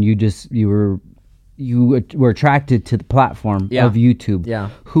beginning when you were attracted to the platform of YouTube. Yeah.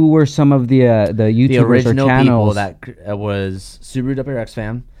 Who were some of the YouTubers The original or channels? people that was Subaru WRX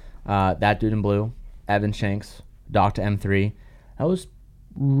fan, That Dude in Blue, Evan Shanks, Dr. M3. That was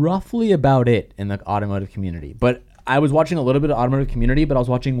roughly about it in the automotive community. But I was watching a little bit of automotive community, but I was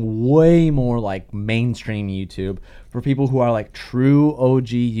watching way more like mainstream YouTube for people who are like true OG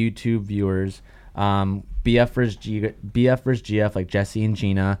YouTube viewers. BF vs GF, like Jesse and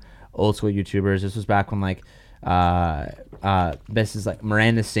Gina, old school YouTubers. This was back when like this is like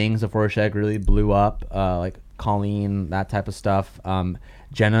Miranda Sings before she like really blew up, like Colleen, that type of stuff.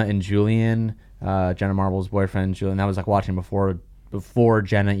 Jenna and Julian, Jenna Marbles' boyfriend Julian. That was like watching before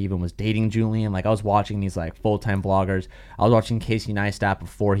Jenna even was dating Julian. Like I was watching these like full-time vloggers. I was watching Casey Neistat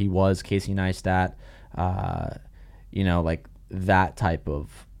before he was Casey Neistat. You know, like that type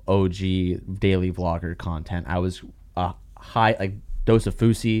of OG daily vlogger content. I was a high, like Dose of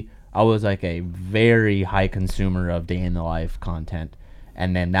Fusi. I was like a very high consumer of day in the life content.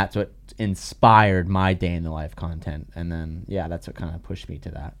 And then that's what inspired my day in the life content. And then, yeah, that's what kind of pushed me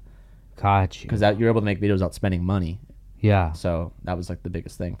to that. Gotcha. Because you're able to make videos without spending money. Yeah. So that was like the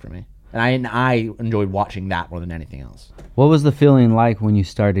biggest thing for me. And I enjoyed watching that more than anything else. What was the feeling like when you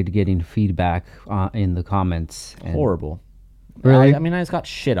started getting feedback in the comments? Horrible. Really? I mean, I just got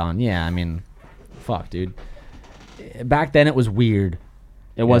shit on. Yeah, I mean, fuck, dude. Back then it was weird.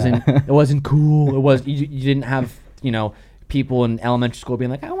 It wasn't it wasn't cool. It was you didn't have, you know, people in elementary school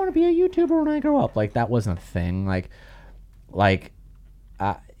being like, I want to be a YouTuber when I grow up. Like that wasn't a thing. Like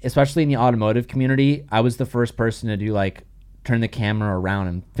especially in the automotive community, I was the first person to do like turn the camera around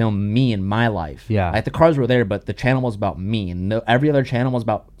and film me and my life. Yeah. Like the cars were there, but the channel was about me, and every other channel was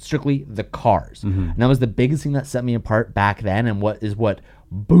about strictly the cars. And that was the biggest thing that set me apart back then, and what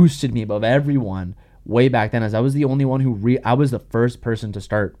boosted me above everyone way back then, is I was the only one I was the first person to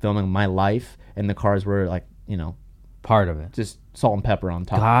start filming my life, and the cars were like, you know, part of it. just salt and pepper on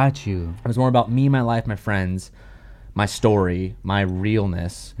top. Got you. It was more about me, my life, my friends, my story, my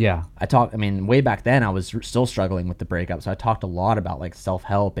realness. Yeah. I mean, way back then, I was still struggling with the breakup, so I talked a lot about like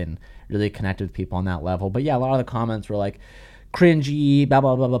self-help and really connected with people on that level. But yeah, a lot of the comments were like cringy, blah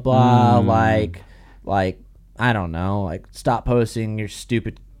blah blah blah blah, like I don't know, like stop posting your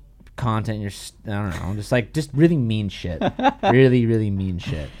stupid content. I don't know, just really mean shit, really mean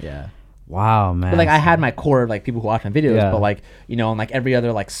shit. Yeah. Wow, man. But like I had my core of like people who watch my videos, Yeah. but like, you know, on like every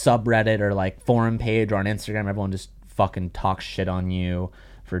other like subreddit or like forum page or on Instagram, everyone just fucking talks shit on you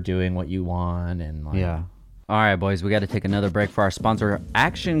for doing what you want, and like, Yeah. All right, boys, we got to take another break for our sponsor,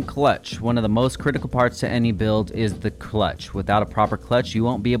 Action Clutch. One of the most critical parts to any build is the clutch. Without a proper clutch, you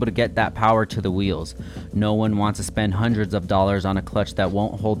won't be able to get that power to the wheels. No one wants to spend hundreds of dollars on a clutch that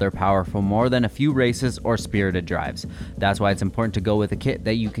won't hold their power for more than a few races or spirited drives. That's why it's important to go with a kit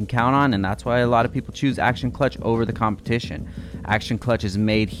that you can count on, and that's why a lot of people choose Action Clutch over the competition. Action Clutch is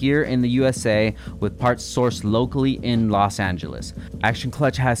made here in the USA with parts sourced locally in Los Angeles. Action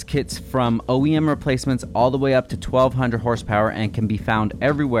Clutch has kits from OEM replacements all the way up to 1200 horsepower and can be found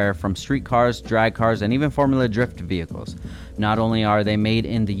everywhere from street cars, drag cars, and even Formula Drift vehicles. Not only are they made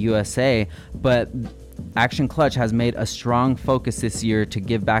in the USA, but Action Clutch has made a strong focus this year to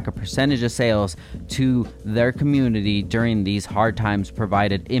give back a percentage of sales to their community during these hard times,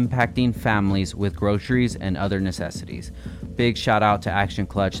 provided impacting families with groceries and other necessities. Big shout out to Action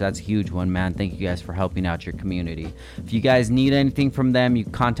Clutch. That's a huge one, man. Thank you guys for helping out your community. If you guys need anything from them, you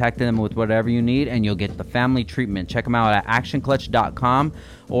contact them with whatever you need and you'll get the family treatment. Check them out at actionclutch.com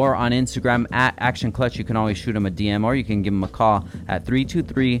or on Instagram at Action Clutch. You can always shoot them a DM or you can give them a call at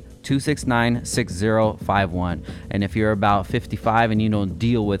 323-269-6051. And if you're about 55 and you don't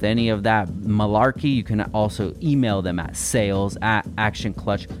deal with any of that malarkey, you can also email them at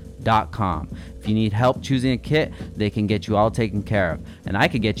sales@actionclutch.com. If you need help choosing a kit, they can get you all taken care of. And I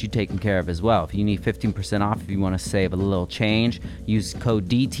could get you taken care of as well. If you need 15% off, if you want to save a little change, use code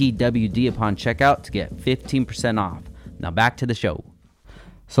DTWD upon checkout to get 15% off. Now back to the show.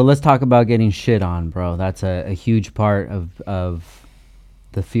 So let's talk about getting shit on, bro. That's a huge part of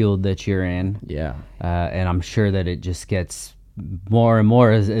the field that you're in. Yeah. And I'm sure that it just gets more and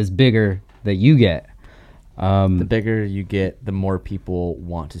more as bigger that you get. The bigger you get, the more people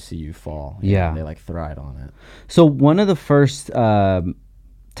want to see you fall. Yeah. They like thrive on it. So one of the first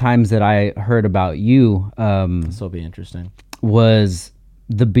times that I heard about you This will be interesting. was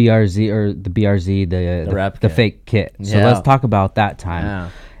the BRZ the fake kit. So let's talk about that time. Yeah.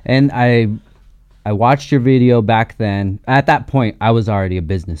 And I watched your video back then. At that point, I was already a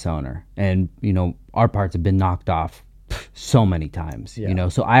business owner, and you know our parts have been knocked off so many times. Yeah. You know,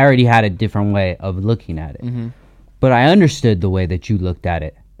 so I already had a different way of looking at it. Mm-hmm. But I understood the way that you looked at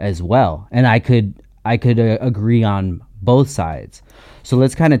it as well, and I could agree on both sides. So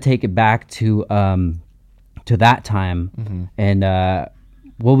let's kind of take it back to that time, mm-hmm. and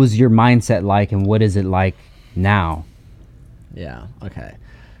what was your mindset like, and what is it like now? Yeah. Okay.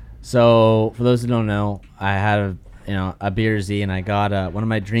 So for those who don't know, I had a BRZ, and I got one of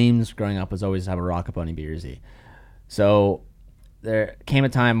my dreams growing up was always to have a Rocket Bunny BRZ. So there came a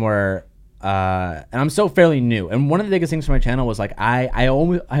time where, and I'm still fairly new, and one of the biggest things for my channel was like I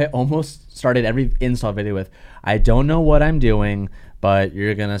almost started every install video with, I don't know what I'm doing, but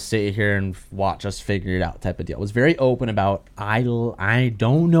you're gonna sit here and watch us figure it out type of deal. I was very open about I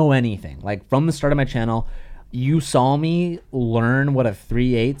don't know anything. Like from the start of my channel, you saw me learn what a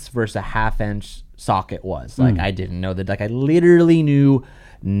 3/8 versus a 1/2 inch socket was. Like I didn't know that. Like I literally knew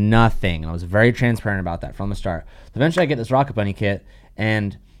nothing. I was very transparent about that from the start. So eventually I get this Rocket Bunny kit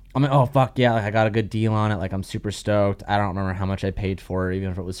and I'm like, oh fuck yeah, like I got a good deal on it. Like I'm super stoked. I don't remember how much I paid for it,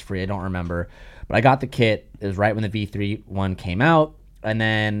 even if it was free. I don't remember. But I got the kit. It was right when the V3 one came out. And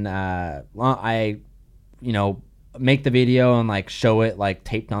then I make the video and like show it like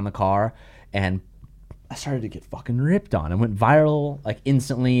taped on the car, and I started to get fucking ripped on. It went viral like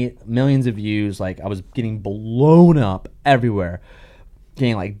instantly, millions of views. Like I was getting blown up everywhere,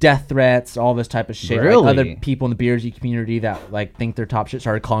 getting like death threats, all this type of shit. Really? Like, other people in the BRZ community that like think they're top shit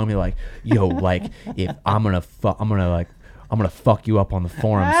started calling me like, "Yo, like if I'm gonna fuck you up on the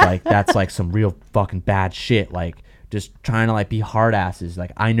forums. Like that's like some real fucking bad shit. Like just trying to like be hard asses.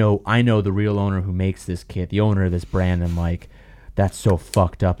 Like I know the real owner who makes this kit, the owner of this brand, and like that's so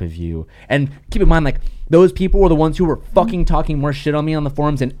fucked up of you." And keep in mind, like those people were the ones who were fucking talking more shit on me on the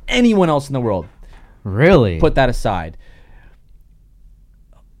forums than anyone else in the world. Really? Put that aside.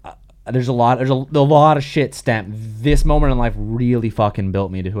 There's a lot of shit stamped. This moment in life really fucking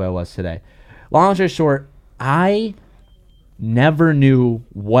built me to who I was today. Long story short, I never knew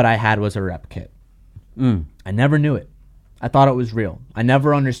what I had was a rep kit. I never knew it. I thought it was real. I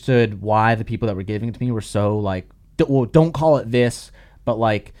never understood why the people that were giving it to me were so like, don't call it this, but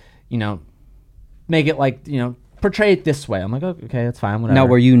like, make it like, portray it this way. I'm like, okay, that's fine. Whatever. Now,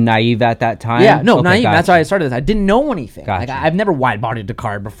 were you naive at that time? Yeah, no, okay, naive. gotcha. That's why I started this. I didn't know anything. Gotcha. Like, I've never wide-bodied a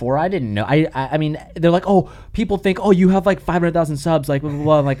car before. I didn't know. I mean, they're like, oh, people think, oh, you have like 500,000 subs, like blah, blah,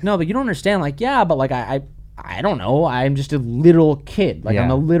 blah. I'm like, no, but you don't understand. Like, yeah, but like I don't know. I'm just a literal kid. Like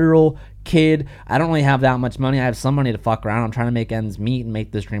I'm a literal kid. I don't really have that much money. I have some money to fuck around. I'm trying to make ends meet and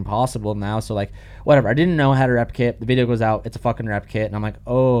make this dream possible now. So like, whatever. I didn't know how to rep kit. The video goes out. It's a fucking rep kit. And I'm like,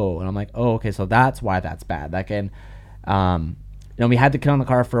 oh. And I'm like, oh, okay. So that's why that's bad. That can, you know, we had the kit on the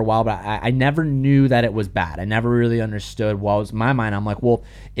car for a while, but I never knew that it was bad. I never really understood what was in my mind. I'm like, well,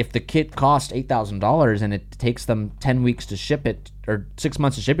 if the kit costs $8,000 and it takes them 10 weeks to ship it or 6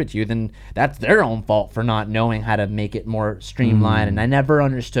 months to ship it to you, then that's their own fault for not knowing how to make it more streamlined. And I never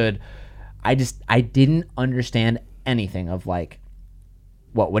understood. I didn't understand anything of like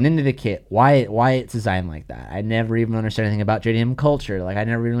what went into the kit, why it's designed like that. I never even understood anything about JDM culture. Like I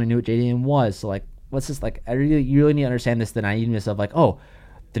never really knew what JDM was. So like, what's this like? You really need to understand this. Then I need myself like, oh,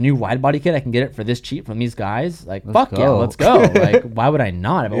 the new wide body kit, I can get it for this cheap from these guys. Like, fuck yeah, let's go. Like, why would I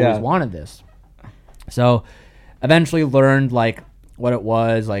not? I've always wanted this. So, eventually learned like what it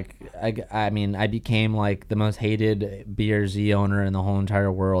was. Like, I mean, I became like the most hated BRZ owner in the whole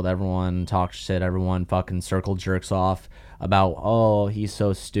entire world. Everyone talks shit. Everyone fucking circle jerks off about, oh, he's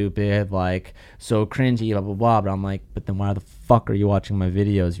so stupid, like so cringy, blah blah blah. But I'm like, but then why the fuck are you watching my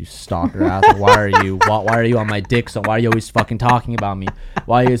videos, you stalker ass? Why are you on my dick? So why are you always fucking talking about me?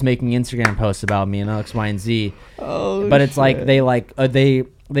 Why are you always making Instagram posts about me and X, Y, and Z? Oh, but it's shit. Like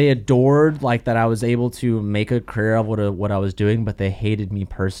they adored like that I was able to make a career of what I was doing, but they hated me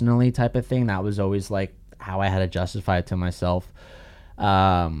personally, type of thing. That was always like how I had to justify it to myself.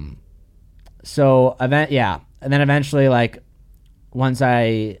 And then eventually, like, once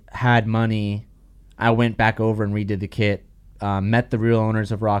I had money, I went back over and redid the kit. Met the real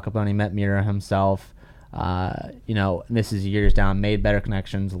owners of Rocket Bunny, met Mira himself. You know, this is years down, made better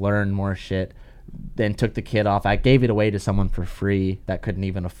connections, learned more shit, then took the kit off. I gave it away to someone for free that couldn't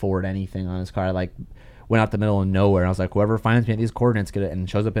even afford anything on his car. I, like, went out the middle of nowhere. And I was like, whoever finds me at these coordinates, get it, and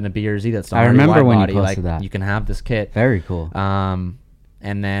shows up in a BRZ that's not I remember when body, you posted like, that. you can have this kit. Very cool.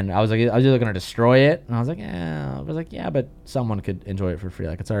 And then I was either going to destroy it, and I was like, yeah, but someone could enjoy it for free.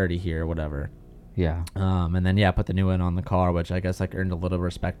 Like, it's already here, whatever. Yeah. And then, put the new one on the car, which I guess, like, earned a little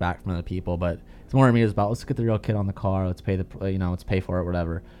respect back from other people. But it's more of me is about, let's get the real kit on the car. Let's pay let's pay for it,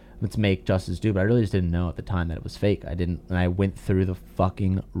 whatever. Let's make justice due. But I really just didn't know at the time that it was fake. And I went through the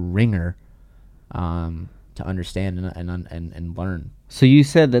fucking ringer, to understand and learn. So you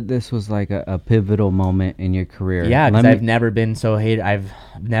said that this was like a pivotal moment in your career. Yeah, because I've never been so hated. I've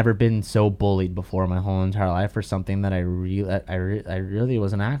never been so bullied before my whole entire life for something that I really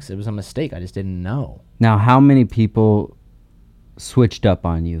was an accident. It was a mistake. I just didn't know. Now, how many people switched up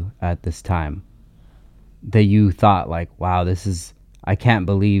on you at this time that you thought like, wow, I can't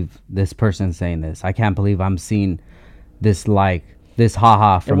believe this person's saying this. I can't believe I'm seeing this this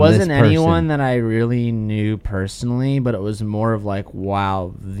haha from this person. It wasn't anyone that I really knew personally, but it was more of like,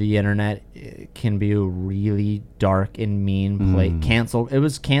 wow, the internet can be a really dark and mean place.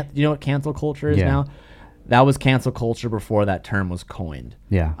 You know what cancel culture is now? That was cancel culture before that term was coined.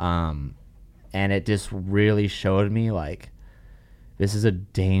 Yeah. And it just really showed me like, this is a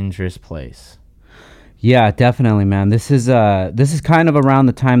dangerous place. Yeah, definitely, man. This is kind of around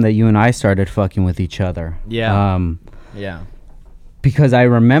the time that you and I started fucking with each other. Yeah. Yeah. Because I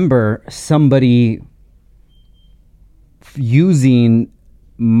remember somebody using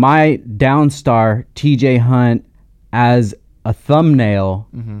my Downstar TJ Hunt as a thumbnail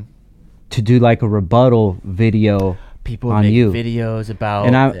to do like a rebuttal video. People on make you. videos about,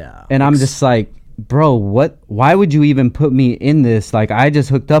 and I'm just like, bro, why would you even put me in this? Like, I just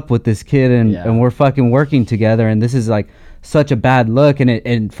hooked up with this kid and we're fucking working together, and this is like such a bad look.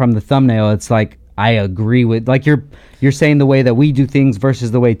 And from the thumbnail, it's like, I agree with, like, you're saying the way that we do things versus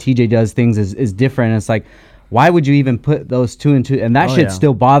the way TJ does things is different. It's like, why would you even put those two and two? And that shit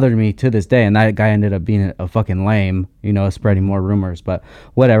still bothered me to this day. And that guy ended up being a fucking lame, spreading more rumors, but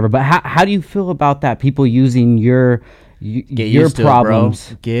whatever. But how do you feel about that? People using your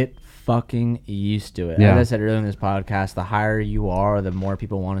problems. Get fucking used to it. As I said earlier in this podcast, the higher you are, the more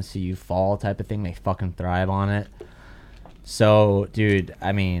people want to see you fall, type of thing. They fucking thrive on it. So, dude,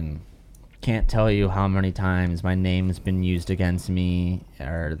 I mean, can't tell you how many times my name's been used against me,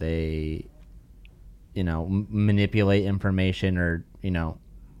 or they, manipulate information, or,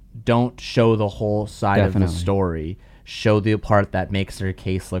 don't show the whole side of the story. Show the part that makes their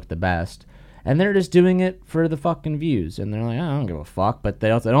case look the best. And they're just doing it for the fucking views. And they're like, I don't give a fuck. But they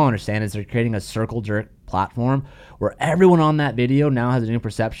don't understand is they're creating a circle jerk platform where everyone on that video now has a new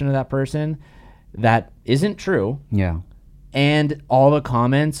perception of that person that isn't true. Yeah. And all the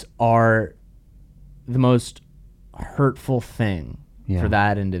comments are the most hurtful thing for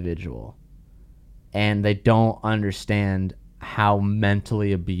that individual. And they don't understand how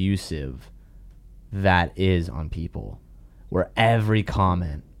mentally abusive that is on people. Where every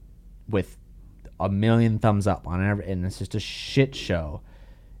comment with a million thumbs up on it, and it's just a shit show.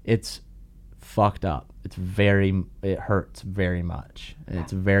 It's fucked up. It hurts very much, and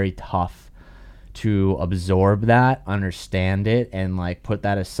it's very tough to absorb that, understand it, and like put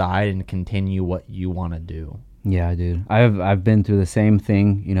that aside and continue what you want to do. Yeah, dude. I've been through the same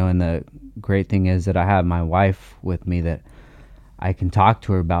thing, you know, and the great thing is that I have my wife with me that I can talk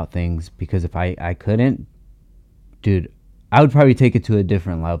to her about things, because if I couldn't, dude, I would probably take it to a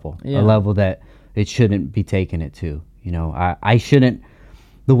different level, a level that it shouldn't be taking it to. You know, I shouldn't.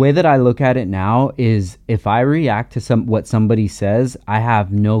 The way that I look at it now is, if I react to what somebody says, I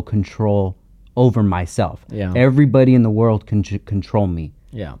have no control over myself. Yeah. Everybody in the world can control me.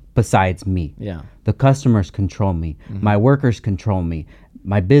 Yeah. Besides me. Yeah. The customers control me. Mm-hmm. My workers control me.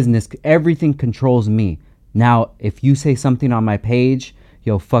 My business, everything controls me. Now, if you say something on my page,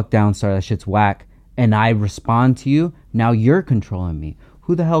 yo, fuck Downstar, that shit's whack, and I respond to you, now you're controlling me.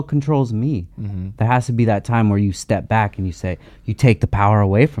 Who the hell controls me? Mm-hmm. There has to be that time where you step back and you say, you take the power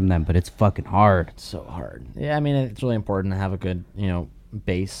away from them, but it's fucking hard. It's so hard. Yeah, I mean, it's really important to have a good,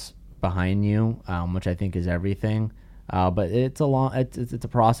 base behind you, which I think is everything. But it's a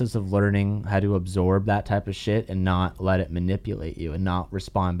process of learning how to absorb that type of shit and not let it manipulate you and not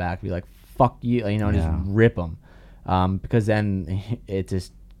respond back, be like, fuck you, and just rip them. Because then it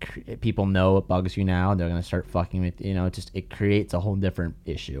just, people know it bugs you now, and they're going to start fucking with, it creates a whole different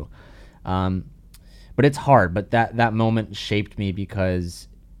issue. But it's hard, but that moment shaped me, because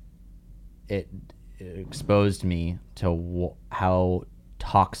it exposed me to how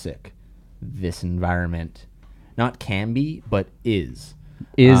toxic this environment not can be, but is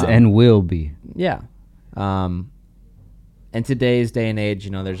and will be. Yeah. In today's day and age,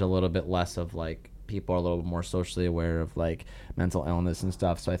 there's a little bit less of like, people are a little bit more socially aware of like mental illness and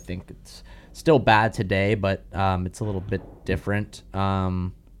stuff. So I think it's still bad today, but it's a little bit different.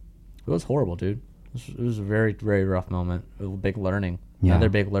 It was horrible, dude. It was a very, very rough moment. A big learning. Yeah. Another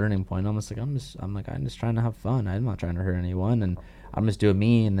big learning point. I'm just trying to have fun. I'm not trying to hurt anyone, and I'm just doing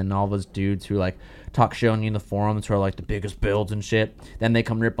me. And then all those dudes who like talk shit on you in the forums, who are like the biggest builds and shit, then they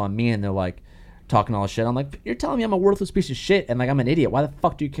come rip on me, and they're like talking all this shit. I'm like, you're telling me I'm a worthless piece of shit, and like I'm an idiot. Why the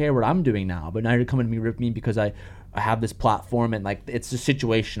fuck do you care what I'm doing now? But now you're coming to me, rip me because I have this platform, and like it's just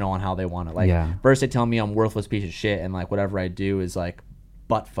situational on how they want it. Like first they tell me I'm a worthless piece of shit, and like whatever I do is like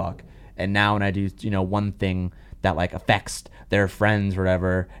butt fuck. And now when I do one thing that like affects their friends or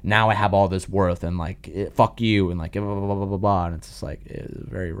whatever, now I have all this worth, and like fuck you, and like blah blah blah blah blah blah. And it's just like it's a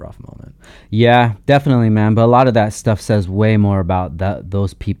very rough moment. Yeah, definitely, man. But a lot of that stuff says way more about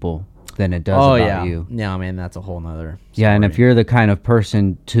those people than it does about you. Yeah, I mean, that's a whole nother story. Yeah, and if you're the kind of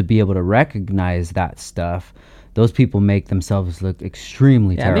person to be able to recognize that stuff, those people make themselves look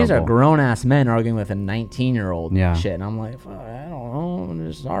extremely terrible. These are grown-ass men arguing with a 19-year-old shit, and I'm like, I don't know, I'm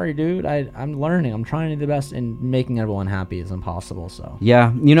just sorry, dude. I'm learning. I'm trying to do the best in making everyone happy as possible, so.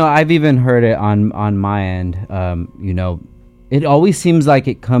 Yeah, I've even heard it on my end. It always seems like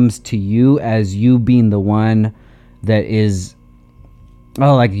it comes to you as you being the one that is...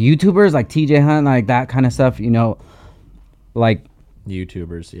 Oh, like YouTubers, like TJ Hunt, like that kind of stuff, like...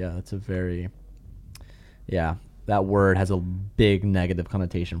 YouTubers, yeah, it's a very... Yeah, that word has a big negative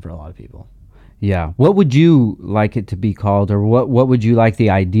connotation for a lot of people. Yeah. What would you like it to be called, or what would you like the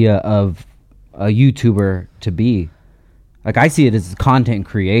idea of a YouTuber to be? Like, I see it as a content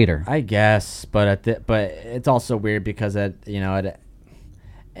creator. I guess, but it's also weird because the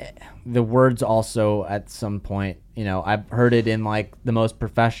words also at some point, I've heard it in like the most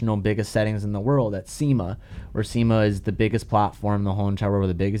professional, biggest settings in the world at SEMA, where SEMA is the biggest platform in the whole entire world,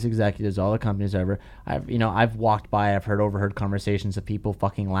 the biggest executives, all the companies ever. I've walked by, I've overheard conversations of people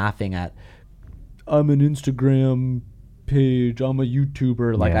fucking laughing at, I'm an Instagram page, I'm a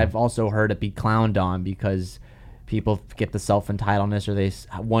YouTuber. Like I've also heard it be clowned on because people get the self-entitledness,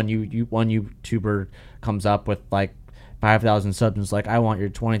 or one YouTuber comes up with like 5,000 subs and it's like, I want your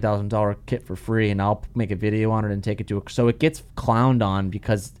 $20,000 kit for free, and I'll make a video on it and take it to so it gets clowned on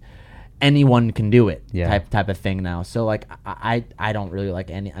because anyone can do it, type of thing now. So like I don't really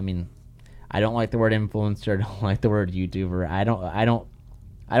like I don't like the word influencer, I don't like the word YouTuber. I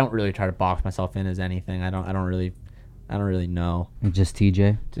don't really try to box myself in as anything. I don't really know. Just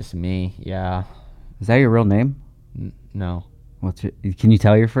TJ? Just me, yeah. Is that your real name? No. Can you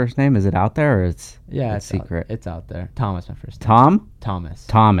tell your first name? Is it out there, or it's secret? It's out there. Thomas, my first name. Tom?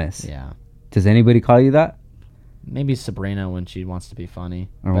 Thomas. Yeah. Does anybody call you that? Maybe Sabrina when she wants to be funny.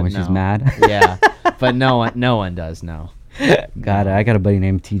 Or when she's mad? Yeah. But no one does, no. Got it. I got a buddy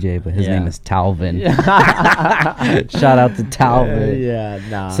named TJ, but his name is Talvin. Shout out to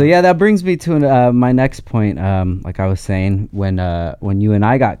Talvin. So yeah, that brings me to my next point. Like I was saying, when you and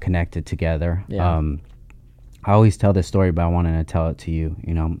I got connected together, I always tell this story, but I wanted to tell it to you.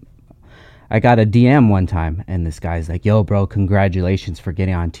 You know, I got a DM one time, and this guy's like, "Yo, bro, congratulations for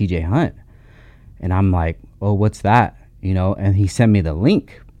getting on TJ Hunt." And I'm like, "Oh, what's that?" You know, and he sent me the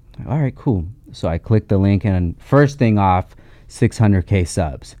link. All right, cool. So I clicked the link, and first thing off, 600K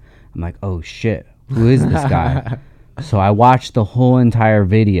subs. I'm like, oh shit, who is this guy? So I watched the whole entire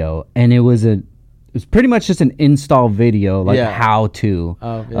video, and it was pretty much just an install video, like how to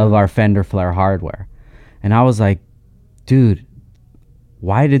of our Fender Flare hardware. And I was like, dude,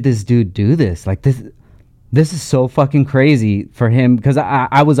 why did this dude do this? Like this is so fucking crazy for him, because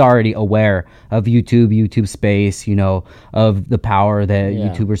I was already aware of YouTube space, you know, of the power that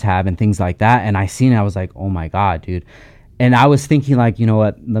YouTubers have and things like that. And I seen it, I was like, oh my God, dude. And I was thinking like, you know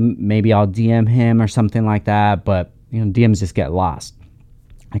what, maybe I'll DM him or something like that. But, you know, DMs just get lost.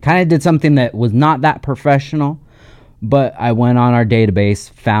 I kind of did something that was not that professional, but I went on our database,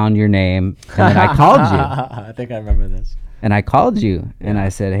 found your name, and then I called you. I think I remember this. And I called you, and I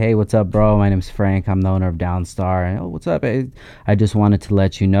said, hey, what's up, bro? My name's Frank. I'm the owner of Downstar. And, oh, what's up? I just wanted to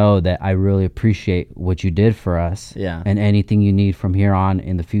let you know that I really appreciate what you did for us. Yeah. And anything you need from here on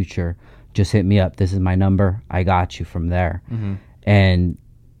in the future, just hit me up. This is my number. I got you from there. Mm-hmm. And,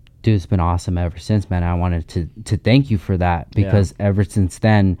 dude, it's been awesome ever since, man. I wanted to thank you for that, because ever since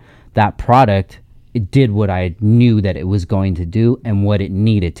then, that product, it did what I knew that it was going to do and what it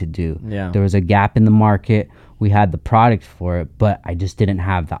needed to do. Yeah. There was a gap in the market. We had the product for it, but I just didn't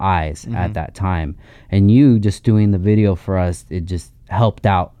have the eyes at that time. And you just doing the video for us, it just helped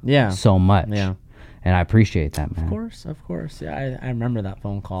out so much. Yeah. And I appreciate that, man. Of course. Yeah, I remember that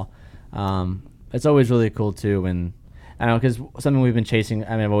phone call. It's always really cool, too. And I know, because something we've been chasing,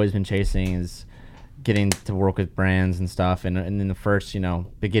 I mean, I've always been chasing, is getting to work with brands and stuff. And in the first, you know,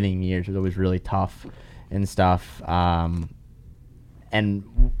 beginning years, it was always really tough and stuff.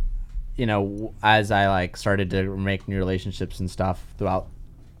 And you know, as I like started to make new relationships and stuff throughout,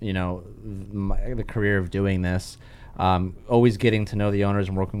 you know, the career of doing this, always getting to know the owners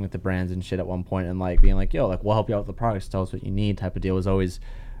and working with the brands and shit at one point, and like being like, yo, like, we'll help you out with the products, tell us what you need type of deal, was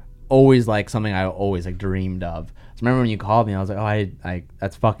always like something I always like dreamed of. So I remember when you called me, I was like, oh, I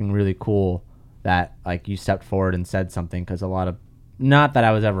that's fucking really cool that like you stepped forward and said something, because a lot of, not that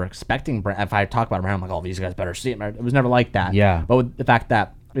I was ever expecting, if I talk about a brand, I'm like, oh, these guys better see it. It was never like that. Yeah. But with the fact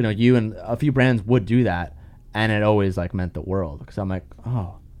that, you know, you and a few brands would do that, and it always like meant the world, because I'm like,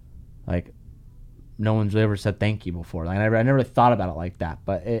 oh, like no one's ever said thank you before. Like I never really thought about it like that,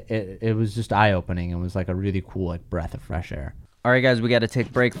 but it was just eye opening. It was like a really cool like breath of fresh air. All right, guys, we got to take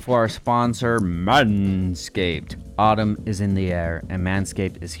a break for our sponsor, Manscaped. Autumn is in the air, and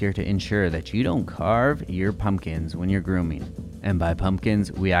Manscaped is here to ensure that you don't carve your pumpkins when you're grooming. And by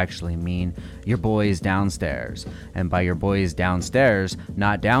pumpkins, we actually mean your boys downstairs. And by your boys downstairs,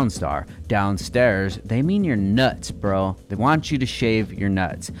 not Downstar. Downstairs, they mean your nuts, bro. They want you to shave your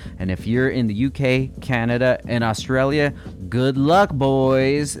nuts. And if you're in the UK, Canada, and Australia, good luck,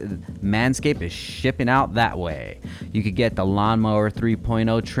 boys. Manscaped is shipping out that way. You could get the Lawnmower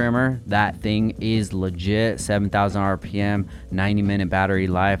 3.0 trimmer. That thing is legit. 7,000 RPM, 90-minute battery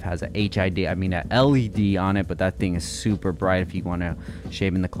life, has a a LED on it, but that thing is super bright if you want to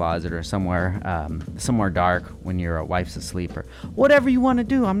shave in the closet or somewhere dark when your wife's asleep or whatever you want to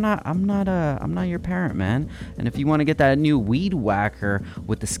do. I'm not your parent, man. And if you want to get that new weed whacker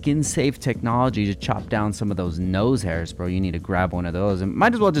with the skin safe technology to chop down some of those nose hairs, bro, you need to grab one of those, and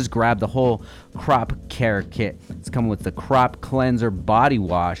might as well just grab the whole crop care kit. It's coming with the crop cleanser body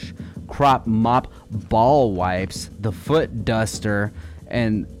wash, crop mop ball wipes, the foot duster,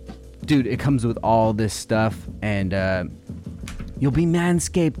 and dude, it comes with all this stuff, and you'll be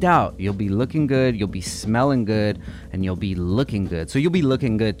manscaped out. You'll be looking good, you'll be smelling good, and you'll be looking good. So you'll be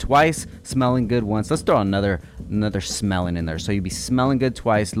looking good twice, smelling good once. Let's throw another smelling in there. So you'll be smelling good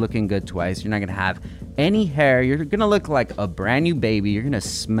twice, looking good twice. You're not gonna have any hair. You're gonna look like a brand new baby. You're gonna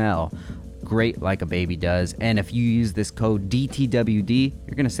smell great like a baby does. And if you use this code DTWD,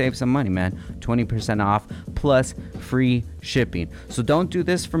 you're gonna save some money, man. 20% off plus free shipping. So don't do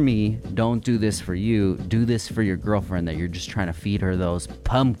this for me, don't do this for you, do this for your girlfriend that you're just trying to feed her those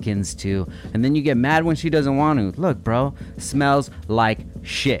pumpkins to, and then you get mad when she doesn't want to. Look, bro, smells like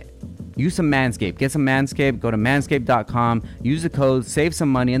shit. Use some Manscaped. Get some Manscaped. Go to manscaped.com. Use the code. Save some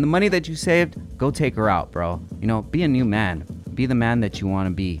money. And the money that you saved, go take her out, bro. You know, be a new man. Be the man that you want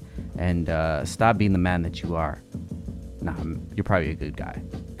to be. And stop being the man that you are. Nah, you're probably a good guy.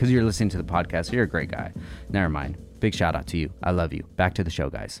 Because you're listening to the podcast, so you're a great guy. Never mind. big shout out to you. I love you. Back to the show,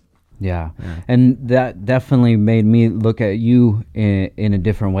 guys. Yeah. And that definitely made me look at you in a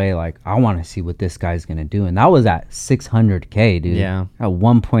different way. Like, I want to see what this guy's going to do. And that was at 600K, dude. Yeah. At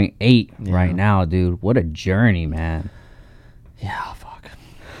 1.8 right now, dude. What a journey, man. Yeah, fuck.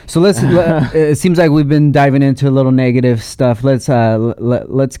 So it seems like we've been diving into a little negative stuff. Let's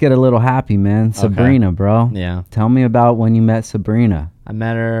get a little happy, man. Sabrina, bro. Yeah. Tell me about when you met Sabrina. I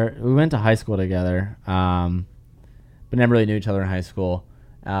met her. We went to high school together, but never really knew each other in high school.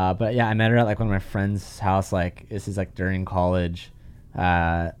 But yeah, I met her at like one of my friends' house. Like, this is like during college,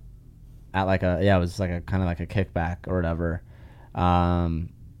 at like it was like a kind of like a kickback or whatever. And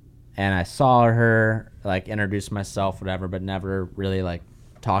I saw her, like, introduced myself, whatever, but never really like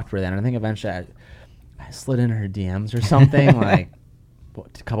talked to her then. And I think eventually I slid in her DMs or something like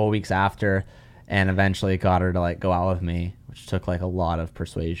a couple of weeks after, and eventually got her to like go out with me, which took like a lot of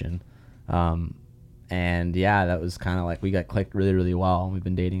persuasion. And yeah, that was kind of like, we got clicked really, really well. We've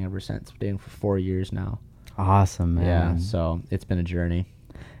been dating ever since. We're dating for 4 years now. Awesome, man. Yeah, so it's been a journey.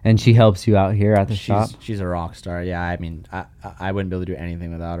 And she helps you out here at the shop? She's a rock star. Yeah, I mean, I wouldn't be able to do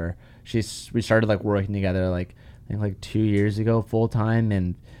anything without her. We started like working together like, I think like 2 years ago full time,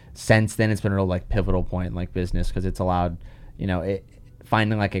 and since then it's been a real like pivotal point in like business, because it's allowed,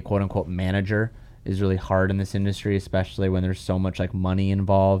 finding like a quote unquote manager is really hard in this industry, especially when there's so much like money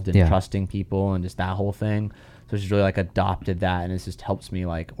involved and trusting people and just that whole thing. So she's really like adopted that, and it just helps me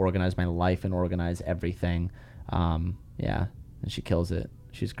like organize my life and organize everything. Yeah, and she kills it.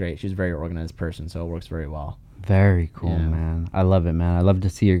 She's great. She's a very organized person, so it works very well. Very cool, man. I love it, man. I love to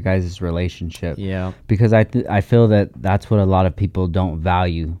see your guys' relationship. Yeah. Because I feel that that's what a lot of people don't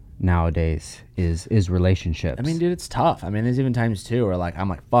value nowadays is relationships. I mean, dude, it's tough. I mean, there's even times too where like I'm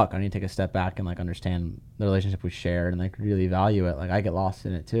like, fuck, I need to take a step back and like understand the relationship we shared and like really value it. Like, I get lost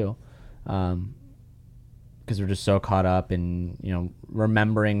in it too, because we're just so caught up in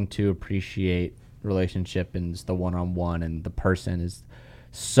remembering to appreciate relationship and just the one-on-one, and the person is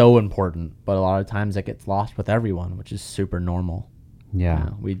so important. But a lot of times it gets lost with everyone, which is super normal.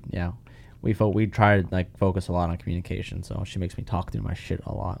 We try to like focus a lot on communication, so she makes me talk through my shit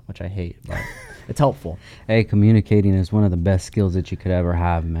a lot, which I hate, but it's helpful. Hey, communicating is one of the best skills that you could ever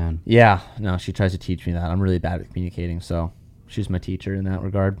have, man. Yeah, no, she tries to teach me that. I'm really bad at communicating, so she's my teacher in that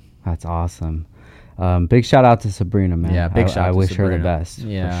regard. That's awesome. Big shout out to Sabrina, man. Yeah, big shout out to wish Sabrina. her the best,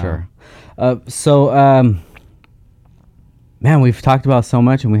 yeah, for sure. Man, we've talked about so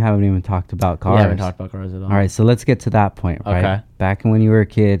much, and we haven't even talked about cars. We haven't talked about cars at all. All right, so let's get to that point, right? Okay. Back when you were a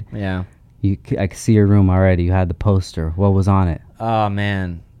kid. Yeah. I could see your room already. You had the poster. What was on it? Oh,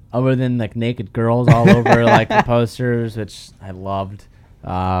 man. Other than like naked girls all over like the posters, which I loved. It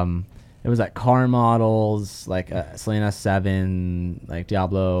was like car models, like Selena 7, like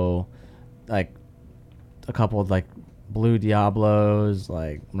Diablo, like a couple of like blue Diablos,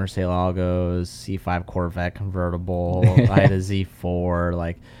 like Murcielagos, C5 Corvette convertible. I had a Z4.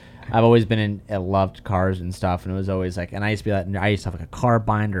 Like, I've always been I loved cars and stuff, and it was always like, and I used to have like a car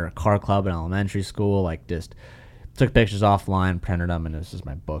binder, a car club in elementary school. Like, just took pictures offline, printed them, and it was just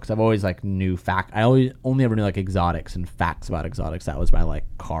my books. I've always like I always only ever knew like exotics and facts about exotics. That was my like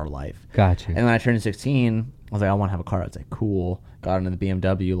car life. Gotcha. And when I turned 16, I was like, I want to have a car. I was like, cool. Got into the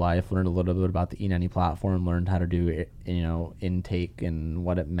BMW life, learned a little bit about the E90 platform, learned how to do intake and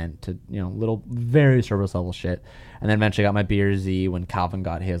what it meant to little very service level shit. And then eventually got my BRZ when Calvin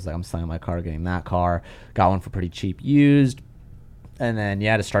got his. Like, I'm selling my car, getting that car. Got one for pretty cheap used. And then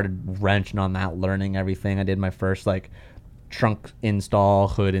just started wrenching on that, learning everything. I did my first like trunk install,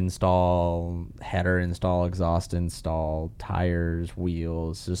 hood install, header install, exhaust install, tires,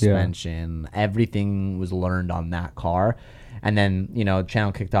 wheels, suspension. Everything was learned on that car. And then, the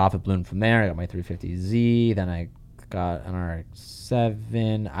channel kicked off. It bloomed from there. I got my 350Z. Then I got an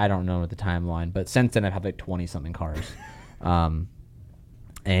RX-7. I don't know the timeline. But since then, I've had like 20-something cars.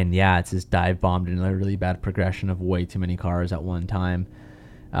 And yeah, it's just dive bombed into a really bad progression of way too many cars at one time.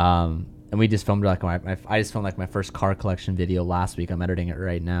 And we just filmed like I just filmed like my first car collection video last week. I'm editing it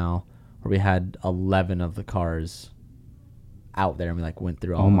right now, where we had 11 of the cars out there, and we like went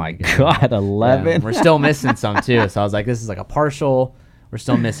through all. Oh my god, 11! Yeah, we're still missing some too. So I was like, this is like a partial. We're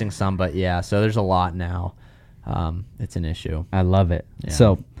still missing some, but yeah. So there's a lot now. It's an issue. I love it. Yeah.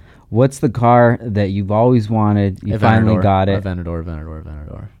 So, what's the car that you've always wanted? You finally got it.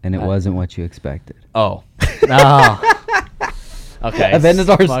 Aventador. And it wasn't what you expected. Oh. No. Okay.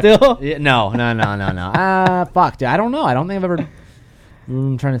 Aventador still? Yeah, no. Fuck, dude. I don't know. I don't think I've ever.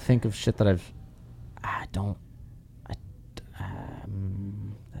 I'm trying to think of shit that that I've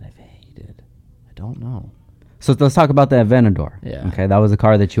hated. I don't know. So let's talk about the Aventador. Yeah. Okay, that was a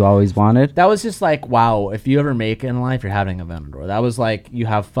car that you always wanted. That was just like, wow, if you ever make it in life, you're having a Aventador. That was like, you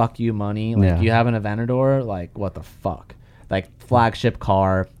have fuck you money. Like, you have an Aventador, like, what the fuck? Like, flagship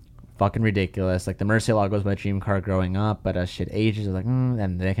car, fucking ridiculous. Like, the Murcielago was my dream car growing up, but as shit ages, I was like,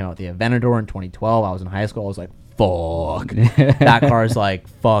 and they came out with the Aventador in 2012. I was in high school. I was like, fuck. That car is like,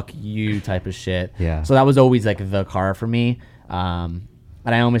 fuck you type of shit. Yeah. So that was always like the car for me. And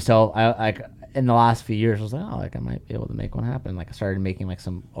I always tell, like, in the last few years, I was like, oh, like I might be able to make one happen. Like I started making like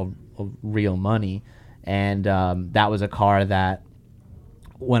some real money, and that was a car that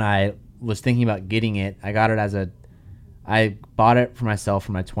when I was thinking about getting it, I got it I bought it for myself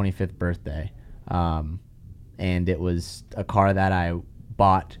for my 25th birthday, and it was a car that I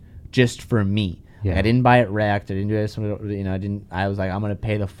bought just for me. Yeah. Like, I didn't buy it wrecked. I didn't do this. I was like, I'm gonna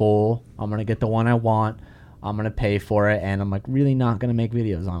pay the full. I'm gonna get the one I want. I'm going to pay for it, and I'm like really not going to make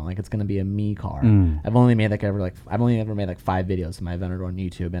videos on it. Like, it's going to be a me car. I've only ever made like 5 videos of my Aventador on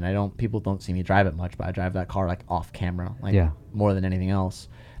YouTube, and people don't see me drive it much, but I drive that car like off camera, like more than anything else.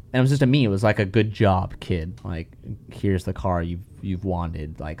 And it was just a me. It was like a good job, kid. Like, here's the car you've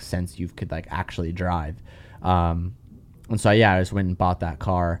wanted, like, since you could like actually drive. And so yeah, I just went and bought that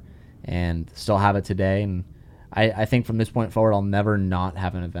car, and still have it today. And I think from this point forward, I'll never not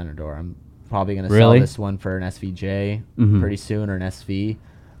have an Aventador. I'm probably going to sell this one for an SVJ pretty soon, or an SV.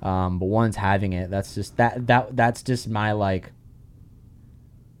 But once having it, that's just that's just my, like,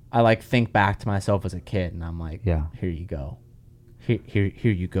 I like think back to myself as a kid, and I'm like, here you go. Here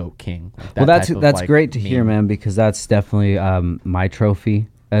you go, king. Like, well, that's like, great to hear, man, because that's definitely my trophy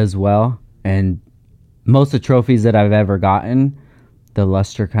as well. And most of the trophies that I've ever gotten, the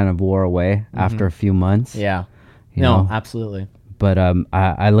luster kind of wore away after a few months. Yeah. You know? Absolutely. But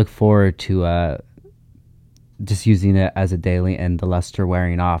I look forward to just using it as a daily, and the luster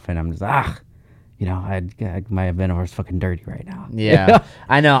wearing off, and I'm just my Aventador is fucking dirty right now. Yeah,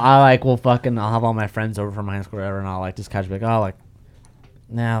 I know. I'll have all my friends over from high school or whatever, and I'll like just catch like, oh, like,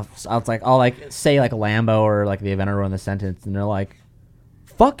 now I'll like say like a Lambo or like the Aventador in the sentence, and they're like,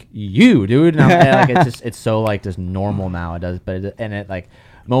 fuck you, dude. And it's so like just normal now. It does, but it like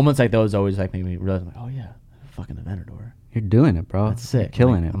moments like those always like make me realize, like, oh yeah, fucking Aventador. You're doing it, bro. That's sick. You're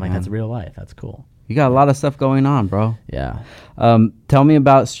killing it. I'm like, that's real life. That's cool. You got a lot of stuff going on, bro. Yeah. Tell me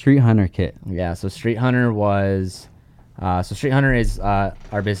about Street Hunter Kit. Yeah. So Street Hunter is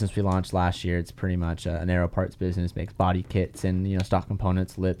our business we launched last year. It's pretty much an aero parts business. Makes body kits and stock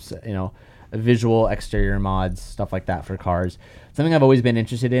components, lips, visual exterior mods, stuff like that for cars. Something I've always been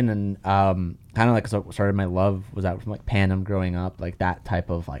interested in, and kind of like started my love was that from like Pandem growing up, like that type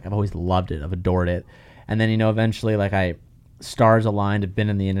of like I've always loved it. I've adored it. And then, eventually, like, stars aligned. I've been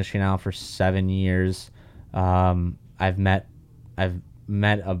in the industry now for 7 years. I've met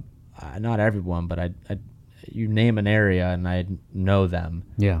not everyone, but you name an area and I know them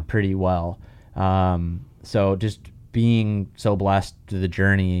pretty well. So just being so blessed to the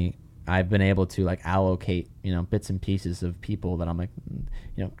journey, I've been able to like allocate, bits and pieces of people that I'm like,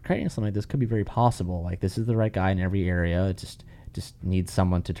 creating something like this could be very possible. Like, this is the right guy in every area. It just needs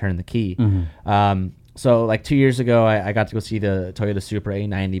someone to turn the key. So like 2 years ago, I got to go see the Toyota Supra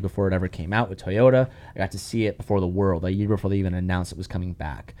A90 before it ever came out with Toyota. I got to see it before the world, a year before they even announced it was coming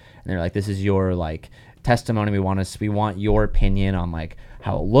back. And they're like, this is your like testimony. We want your opinion on like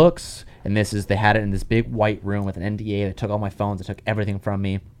how it looks. And they had it in this big white room with an NDA. They took all my phones. They took everything from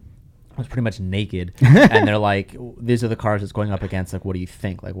me. I was pretty much naked. And they're like, these are the cars it's going up against. Like, what do you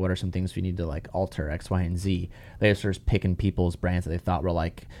think? Like, what are some things we need to like alter X, Y, and Z? They started picking people's brands that they thought were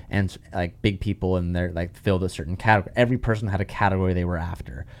like, and like big people, and they're like filled a certain category. Every person had a category they were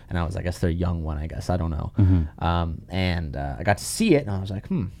after. And I was, I guess they're young one, I guess. I don't know. And I got to see it, and I was like,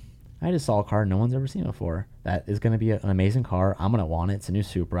 I just saw a car no one's ever seen before. That is going to be an amazing car. I'm going to want it. It's a new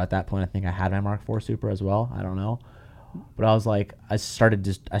Supra. At that point, I think I had my Mark IV Supra as well. I don't know. But I was like, I started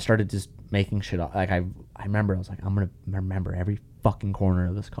just making shit up. Like I remember I was like, I'm gonna remember every fucking corner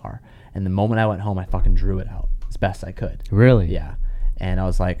of this car. And the moment I went home, I fucking drew it out as best I could. Really? Yeah. And I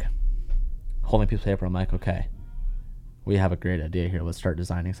was like, holding a piece of paper. I'm like, okay, we have a great idea here. Let's start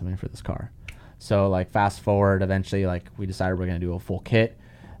designing something for this car. So like fast forward, eventually like we decided we're gonna do a full kit.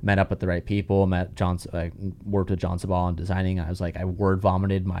 Met up with the right people. Worked with John Sabal on designing. I was like, I word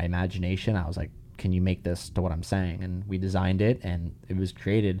vomited my imagination. I was like, can you make this to what I'm saying? And we designed it, and it was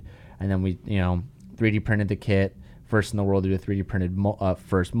created. And then we 3D printed the kit, first in the world to do a 3D printed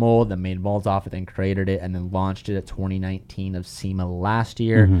first mold, then made molds off it, then created it, and then launched it at 2019 of SEMA last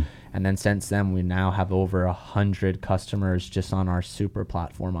year. And then since then we now have over 100 customers just on our super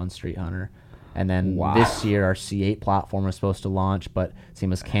platform on Street Hunter. And then this year, our C8 platform was supposed to launch, but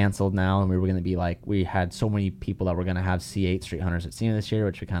SEMA was canceled now. And we were going to be like, we had so many people that were going to have C8 Street Hunters at SEMA this year,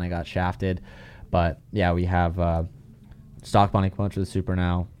 which we kind of got shafted. But yeah, we have stock body components for the Super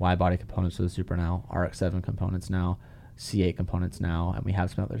now, wide body components for the Super now, RX-7 components now, C8 components now, and we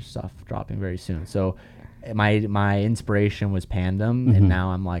have some other stuff dropping very soon. So my inspiration was Pandem, and now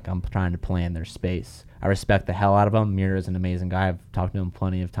I'm trying to plan their space. I respect the hell out of him. Mira is an amazing guy. I've talked to him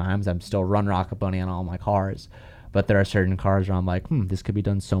plenty of times. I'm still run Rocket Bunny on all my cars, but there are certain cars where I'm like, this could be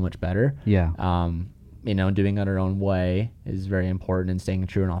done so much better. Yeah. Doing it our own way is very important and staying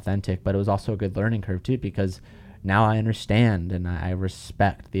true and authentic. But it was also a good learning curve too, because now I understand and I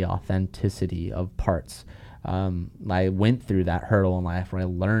respect the authenticity of parts. I went through that hurdle in life where I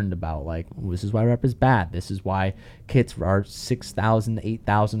learned about this is why rep is bad. This is why kits are $6,000,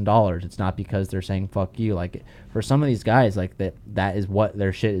 $8,000. It's not because they're saying fuck you. Like for some of these guys, that is what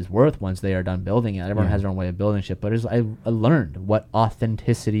their shit is worth once they are done building it. Everyone has their own way of building shit, but I learned what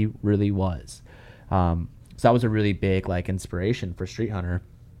authenticity really was. So that was a really big inspiration for Street Hunter.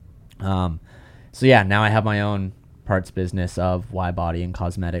 So yeah, now I have my own parts business of wide body and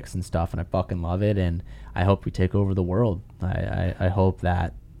cosmetics and stuff, and I fucking love it, and I hope we take over the world. I hope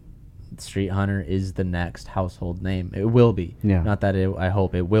that Street Hunter is the next household name. It will be. Yeah. Not that I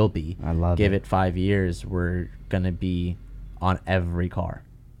hope it will be. I love it. Give it 5 years, we're gonna be on every car.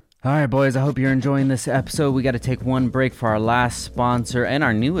 All right, boys, I hope you're enjoying this episode. We got to take one break for our last sponsor and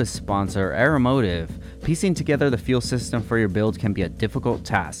our newest sponsor, Aeromotive. Piecing together the fuel system for your build can be a difficult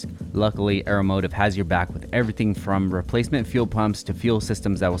task. Luckily, Aeromotive has your back with everything from replacement fuel pumps to fuel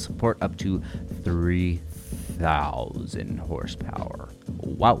systems that will support up to 3,000 horsepower.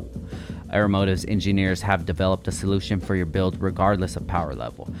 Wow. Aeromotive's engineers have developed a solution for your build regardless of power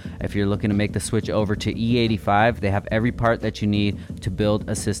level. If you're looking to make the switch over to E85, they have every part that you need to build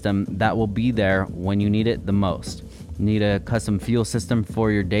a system that will be there when you need it the most. Need a custom fuel system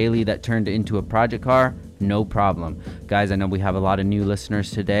for your daily that turned into a project car? No problem. Guys, I know we have a lot of new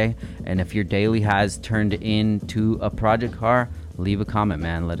listeners today, and if your daily has turned into a project car, leave a comment,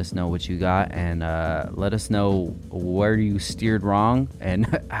 man. Let us know what you got, and let us know where you steered wrong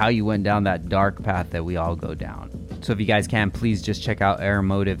and how you went down that dark path that we all go down. So if you guys can, please just check out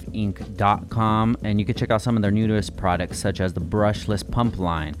aeromotiveinc.com, and you can check out some of their newest products, such as the brushless pump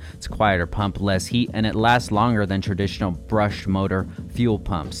line. It's quieter pump, less heat, and it lasts longer than traditional brush motor fuel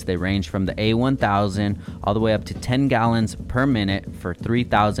pumps. They range from the A1000 all the way up to 10 gallons per minute for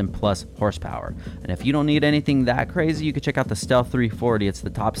 3,000 plus horsepower. And if you don't need anything that crazy, you can check out the Stealth 340. It's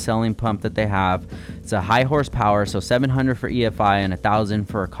the top selling pump that they have. It's a high horsepower, so 700 for EFI and 1,000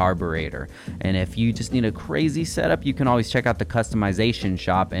 for a carburetor. And if you just need a crazy setup, you can always check out the customization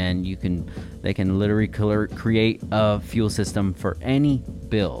shop, and they can literally create a fuel system for any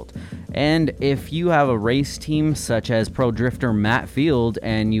build. And if you have a race team such as Pro Drifter Matt Field,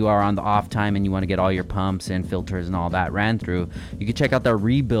 and you are on the off time and you want to get all your pumps and filters and all that ran through, you can check out their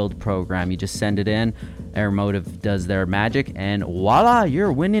rebuild program. You just send it in, Aeromotive does their magic, and voila,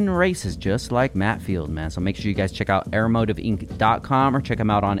 you're winning races just like Matt Field, man. So make sure you guys check out aeromotiveinc.com or check them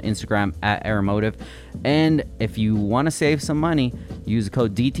out on Instagram at Aeromotive. And if you want to save some money, use the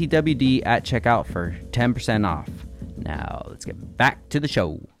code DTWD at checkout for 10% off. Now let's get back to the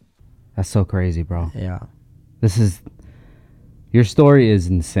show. That's so crazy, bro. Yeah. Your story is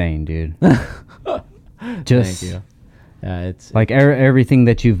insane, dude. Just thank you. Yeah, it's like everything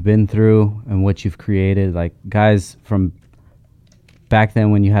that you've been through and what you've created. Like, guys from back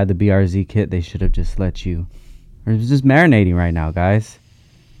then when you had the BRZ kit, they should have just let you. Or it's just marinating right now, guys.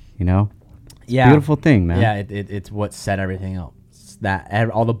 You know? Yeah. Beautiful thing, man. Yeah, it's what set everything up. That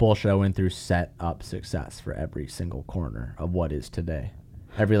all the bullshit I went through set up success for every single corner of what is today.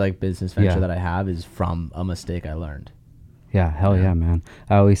 Every business venture that I have is from a mistake I learned. Yeah, hell yeah, man.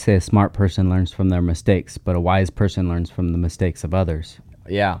 I always say a smart person learns from their mistakes, but a wise person learns from the mistakes of others.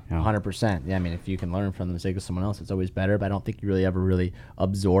 Yeah, 100%. Yeah, I mean, if you can learn from the mistake of someone else, it's always better, but I don't think you really ever really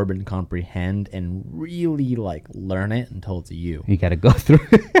absorb and comprehend and really learn it until it's you. You got to go through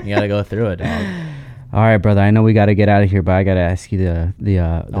it. You got to go through it, dog. All right, brother. I know we got to get out of here, but I got to ask you the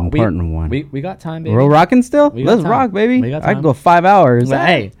important one. We got time, baby. We're rocking still? Let's rock, baby. We got time. I can go 5 hours. But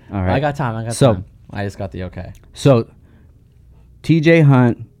hey, all right. I got time. Time. I just got the okay. So, TJ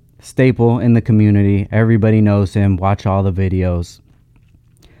Hunt, staple in the community. Everybody knows him. Watch all the videos.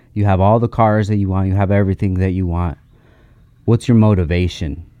 You have all the cars that you want. You have everything that you want. What's your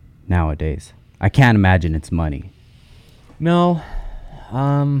motivation nowadays? I can't imagine it's money. No.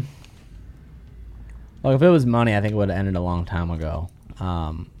 If it was money, I think it would have ended a long time ago.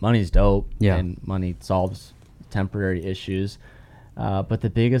 Money's dope, and money solves temporary issues. But the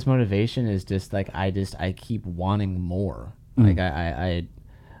biggest motivation is just like I keep wanting more. Like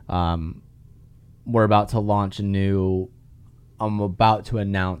we're about to launch I'm about to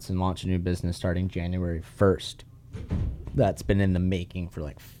announce and launch a new business starting January 1st. That's been in the making for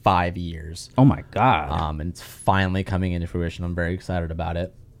like 5 years. Oh my God. And it's finally coming into fruition. I'm very excited about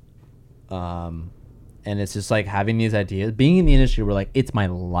it. And it's just like having these ideas, being in the industry where like it's my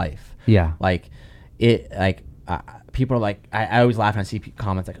life. Yeah. Like people are like, I always laugh when I see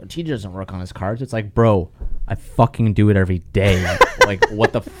comments like, oh, TJ doesn't work on his cars. It's like, bro, I fucking do it every day. Like,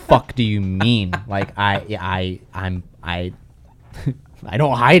 what the fuck do you mean? Like, I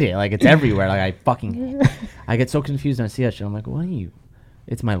don't hide it. Like, it's everywhere. Like, I get so confused when I see that shit. I'm like, what are you?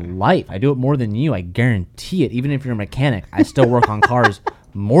 It's my life. I do it more than you. I guarantee it. Even if you're a mechanic, I still work on cars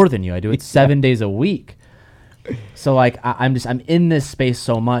more than you. I do it 7 days a week. So like I'm in this space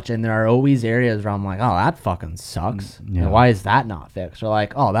so much, and there are always areas where I'm like, oh, that fucking sucks. Yeah. And why is that not fixed? Or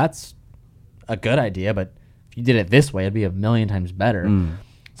like, oh, that's a good idea, but if you did it this way, it'd be a million times better.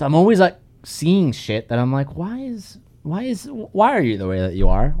 So I'm always like seeing shit that I'm like, why are you the way that you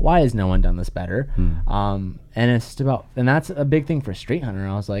are? Why has no one done this better? And it's just about, and that's a big thing for Street Hunter.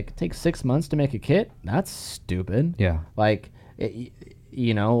 I was like, it takes 6 months to make a kit. That's stupid. Yeah. Like,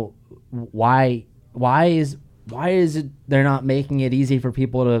 why is it they're not making it easy for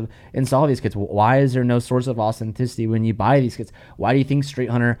people to install these kits? Why is there no source of authenticity when you buy these kits? Why do you think Street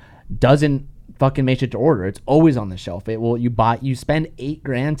Hunter doesn't fucking make it to order? It's always on the shelf. You spend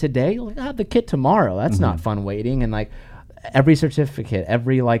 $8,000 today, you'll have the kit tomorrow. That's not fun waiting. And like every certificate,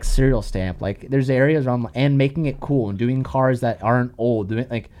 every like serial stamp, like there's areas around, and making it cool and doing cars that aren't old.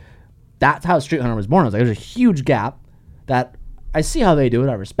 Like that's how Street Hunter was born. I was like, there's a huge gap that I see how they do it.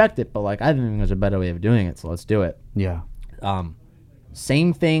 I respect it, but like I think there's a better way of doing it. So let's do it. Yeah.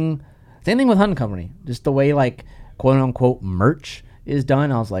 Same thing with Hunting Company. Just the way like quote unquote merch is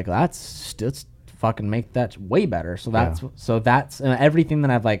done. I was like, let's fucking make that way better. So that's everything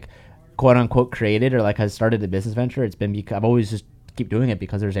that I've like quote unquote created or like has started a business venture. It's been because I've always just keep doing it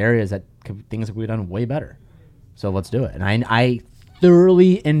because there's areas that things that we've done way better. So let's do it. And I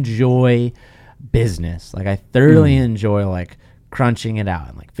thoroughly enjoy business. Like I thoroughly enjoy like crunching it out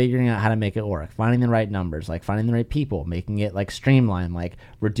and like figuring out how to make it work, finding the right numbers, like finding the right people, making it like streamlined, like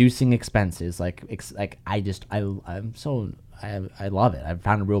reducing expenses. I love it. I've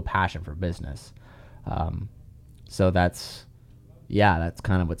found a real passion for business. So that's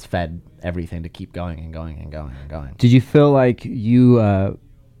kind of what's fed everything to keep going and going and going and going. Did you feel like you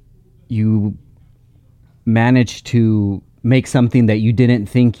managed to make something that you didn't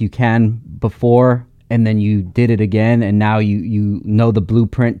think you can before, and then you did it again, and now you know the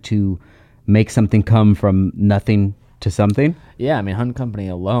blueprint to make something come from nothing to something? Yeah, I mean, Hunt Company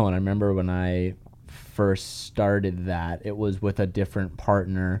alone, I remember when I first started that, it was with a different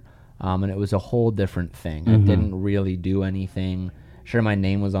partner, and it was a whole different thing. I didn't really do anything. Sure, my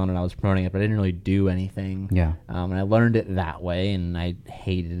name was on it, I was promoting it, but I didn't really do anything. Yeah. And I learned it that way, and I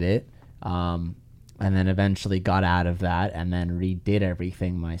hated it. And then eventually got out of that and then redid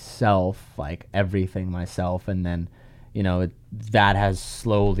everything myself. And then, that has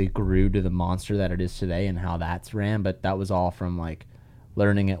slowly grew to the monster that it is today and how that's ran. But that was all from like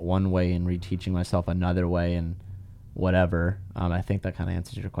learning it one way and reteaching myself another way and whatever. I think that kind of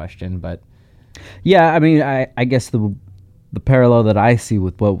answers your question, but yeah, I mean, I guess the parallel that I see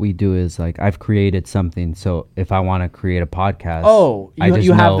with what we do is like I've created something. So if I want to create a podcast,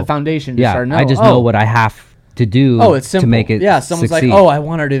 you have the foundation to start. I just know what I have to do. It's simple. To make it. Yeah, someone's succeed. like, I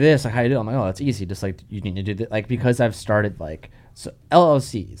want to do this. Like, how do you do it? I'm like, that's easy. Just like you need to do that. Like because I've started like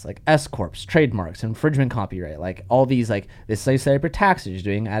LLCs, like S corps, trademarks, infringement, copyright, like all these like this like cyber taxes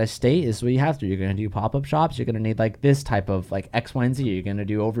doing out of state is what you have to do. You're gonna do pop-up shops. You're gonna need like this type of like X, Y, and Z. You're gonna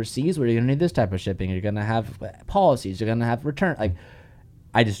do overseas where you're gonna need this type of shipping. You're gonna have policies. You're gonna have return. Like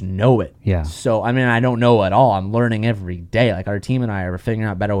I just know it. Yeah. So I mean, I don't know at all. I'm learning every day. Like our team and I are figuring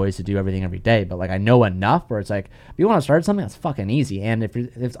out better ways to do everything every day. But like I know enough where it's like, if you want to start something, that's fucking easy. And if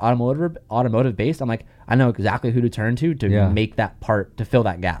it's automotive based, I'm like, I know exactly who to turn to make that part, to fill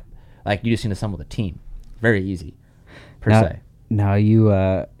that gap. Like you just need to assemble the team. Very easy, per se. Now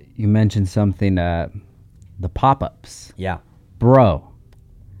you mentioned something, the pop-ups. Yeah, bro.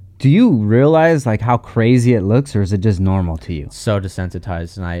 Do you realize like how crazy it looks, or is it just normal to you? So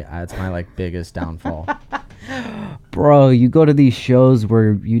desensitized, and it's my like biggest downfall. Bro, you go to these shows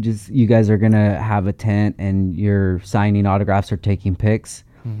where you guys are gonna have a tent and you're signing autographs or taking pics.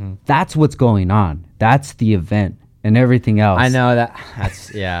 Mm-hmm. That's what's going on. That's the event, and everything else. I know that.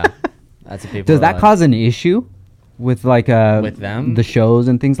 That's yeah. That's what people. Does that cause an issue with like with them, the shows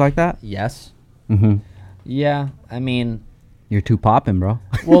and things like that? Yes. Mm-hmm. Yeah, I mean, You're too popping, bro.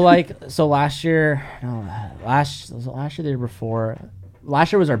 Well, like, so last year, last year, the year before,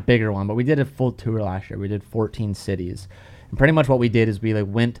 last year was our bigger one, but we did a full tour last year. We did 14 cities. And pretty much what we did is we like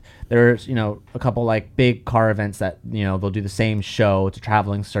went, there's, you know, a couple like big car events that, you know, they'll do the same show. It's a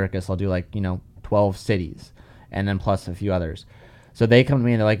traveling circus. They'll do like, you know, 12 cities and then plus a few others. So they come to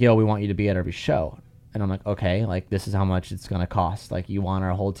me and they're like, yo, we want you to be at every show. And I'm like, okay, like this is how much it's going to cost. Like you want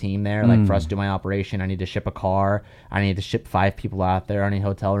our whole team there. Like for us to do my operation, I need to ship a car. I need to ship 5 people out there. I need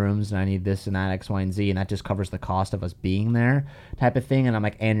hotel rooms and I need this and that, X, Y, and Z. And that just covers the cost of us being there type of thing. And I'm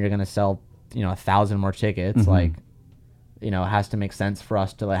like, and you're going to sell, you know, 1,000 more tickets. Like, you know, it has to make sense for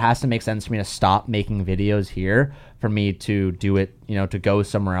us to, it has to make sense for me to stop making videos here for me to do it, you know, to go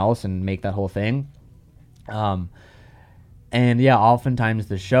somewhere else and make that whole thing. And yeah, oftentimes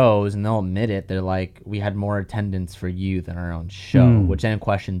the shows, and they'll admit it, they're like, we had more attendance for you than our own show, which then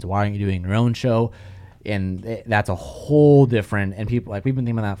questions, why aren't you doing your own show? And that's a whole different, and people, like, we've been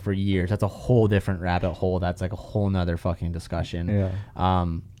thinking about that for years. That's a whole different rabbit hole. That's like a whole nother fucking discussion. Yeah.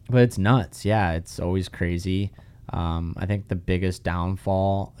 But it's nuts. Yeah, it's always crazy. I think the biggest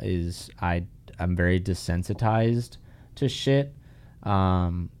downfall is I'm very desensitized to shit. But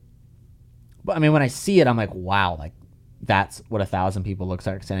I mean, when I see it, I'm like, wow, like, that's what 1,000 people looks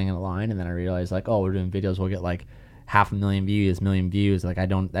like standing in a line. And then I realize like, oh, we're doing videos. We'll get like 500,000 views, 1 million views. Like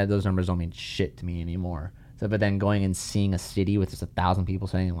those numbers don't mean shit to me anymore. So, but then going and seeing a city with just 1,000 people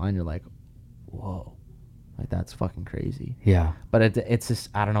standing in line, you're like, whoa, like that's fucking crazy. Yeah. But it's just,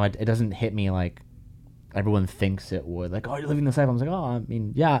 I don't know. It doesn't hit me like everyone thinks it would. Like, oh, you're living this life. I was like, oh, I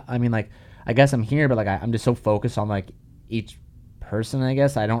mean, yeah. I mean, like, I guess I'm here, but like, I'm just so focused on like each person, I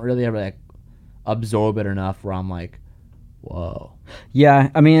guess. I don't really ever like absorb it enough where I'm like, whoa. Yeah,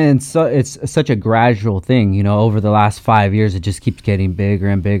 I mean, it's such a gradual thing, you know. Over the last 5 years, it just keeps getting bigger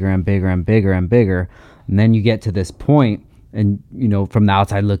and bigger and bigger and bigger and bigger, and then you get to this point, and you know, from the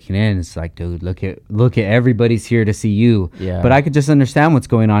outside looking in, it's like, dude, look at everybody's here to see you. Yeah. But I could just understand what's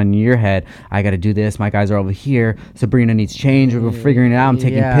going on in your head. I got to do this. My guys are over here. Sabrina needs change. We're figuring it out. I'm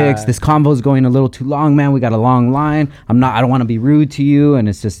taking pics. This convo's going a little too long, man. We got a long line. I don't want to be rude to you, and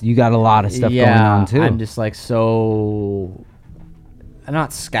it's just you got a lot of stuff going on too. I'm just like so. I'm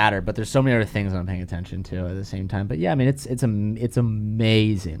not scattered, but there's so many other things I'm paying attention to at the same time. But yeah, I mean, it's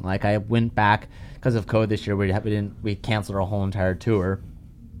amazing. Like I went back because of COVID this year. We canceled our whole entire tour,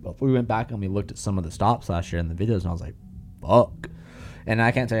 but we went back and we looked at some of the stops last year in the videos, and I was like, fuck. And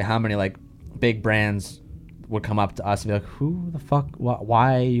I can't tell you how many like big brands would come up to us and be like, who the fuck?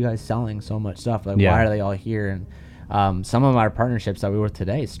 Why are you guys selling so much stuff? Like, why are they all here? And some of our partnerships that we were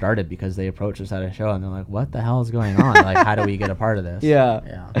today started because they approached us at a show and they're like, what the hell is going on? Like, how do we get a part of this?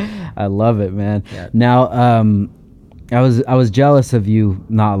 Yeah. I love it, man. Yeah. Now, I was jealous of you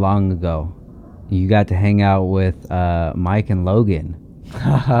not long ago. You got to hang out with Mike and Logan.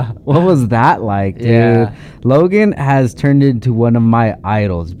 What was that like, dude? Yeah. Logan has turned into one of my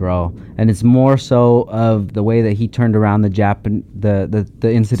idols, bro, and it's more so of the way that he turned around the incident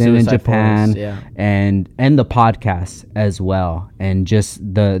in Suicide Japan, Forest, and the podcast as well, and just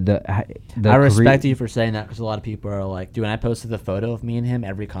the I respect you for saying that because a lot of people are like, dude, when I posted the photo of me and him,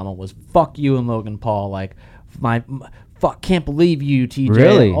 every comment was fuck you and Logan Paul, like my fuck, can't believe you, TJ.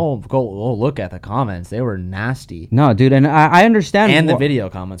 Really? Go look at the comments. They were nasty. No, dude, and I understand. And the video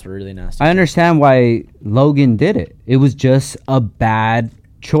comments were really nasty. I understand why Logan did it. It was just a bad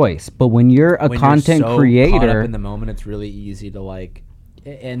choice. But when you're a content creator, caught up in the moment, it's really easy to like,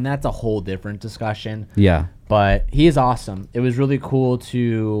 and that's a whole different discussion. Yeah. But he is awesome. It was really cool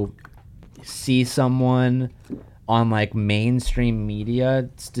to see someone on like mainstream media,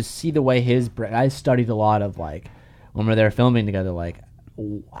 to see the way I studied a lot of like, when we're there filming together, like,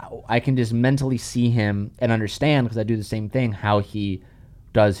 wow, I can just mentally see him and understand, because I do the same thing, how he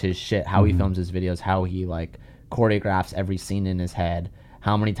does his shit, how he films his videos, how he like choreographs every scene in his head,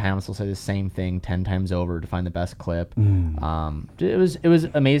 how many times he'll say the same thing 10 times over to find the best clip. It was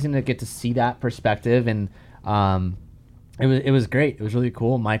amazing to get to see that perspective, and it was great. It was really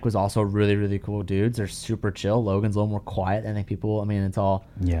cool. Mike was also really, really cool dudes. They're super chill. Logan's a little more quiet. I think people, I mean, it's all,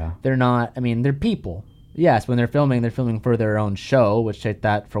 they're not, I mean, they're people. Yes, when they're filming for their own show, which take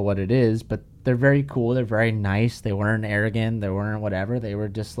that for what it is, but they're very cool. They're very nice. They weren't arrogant. They weren't whatever. They were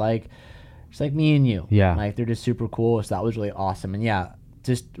just like me and you. Yeah. Like, they're just super cool. So that was really awesome. And yeah,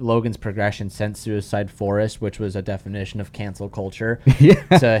 just Logan's progression since Suicide Forest, which was a definition of cancel culture,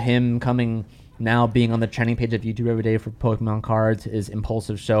 to him coming now being on the trending page of YouTube every day for Pokemon cards, his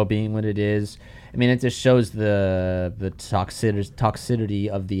Impulsive show being what it is. I mean, it just shows the toxicity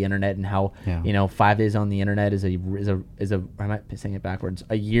of the internet, and how, you know, 5 days on the internet is a I might be saying it backwards.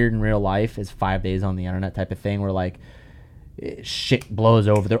 A year in real life is 5 days on the internet type of thing, where like shit blows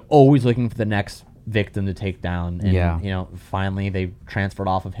over. They're always looking for the next victim to take down. And, you know, finally they transferred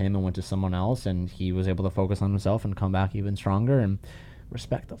off of him and went to someone else, and he was able to focus on himself and come back even stronger. And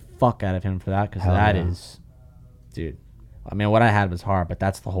respect the fuck out of him for that, because that is, dude. I mean, what I had was hard, but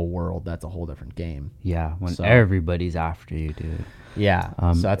that's the whole world. That's a whole different game. Yeah, when everybody's after you, dude. Yeah,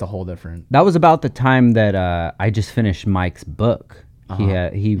 so that's a whole different. That was about the time that I just finished Mike's book.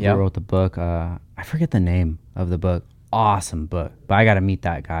 He wrote the book. I forget the name of the book. Awesome book, but I got to meet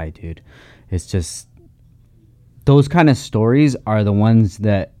that guy, dude. It's just those kind of stories are the ones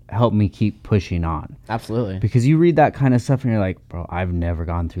that help me keep pushing on. Absolutely. Because you read that kind of stuff and you're like, bro, I've never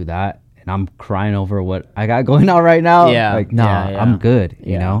gone through that. And I'm crying over what I got going on right now. Yeah. Like, I'm good,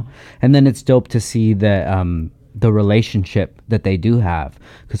 you know? And then it's dope to see that the relationship that they do have.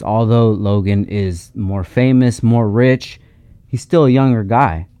 Because although Logan is more famous, more rich, he's still a younger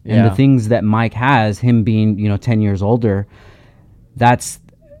guy. And the things that Mike has, him being, 10 years older, it's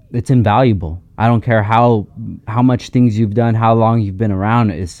invaluable. I don't care how much things you've done, how long you've been around.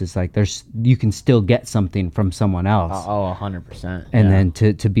 It's just like you can still get something from someone else. 100%. And then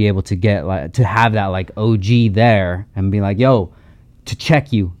to be able to get to have that OG there and be like, yo, to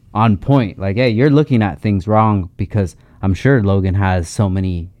check you on point. Like, hey, you're looking at things wrong, because I'm sure Logan has so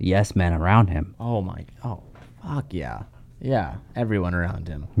many yes men around him. Oh fuck yeah. Yeah, everyone around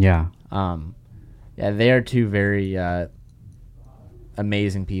him. Yeah. They are two very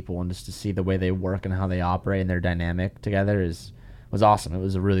amazing people, and just to see the way they work and how they operate and their dynamic together was awesome. It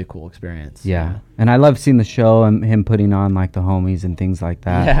was a really cool experience. Yeah. And I love seeing the show and him putting on the homies and things like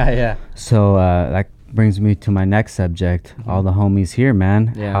that. Yeah. So that brings me to my next subject. All the homies here,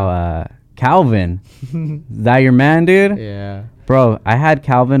 man. Yeah. How Calvin, is that your man, dude? Yeah. Bro, I had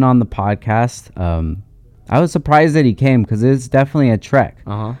Calvin on the podcast. I was surprised that he came, because it's definitely a trek.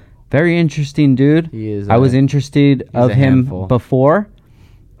 Very interesting dude. He is. I was interested of him before,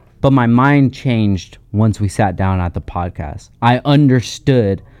 but my mind changed once we sat down at the podcast. I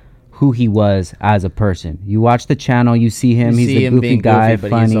understood who he was as a person. You watch the channel, you see him. He's a goofy guy, but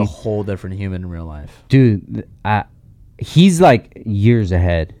funny. He's a whole different human in real life. Dude, he's years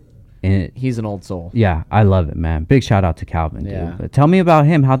ahead. He's an old soul. Yeah, I love it, man. Big shout out to Calvin, dude. Yeah. But tell me about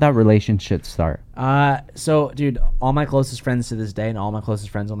him. How'd that relationship start? So, dude, all my closest friends to this day and all my closest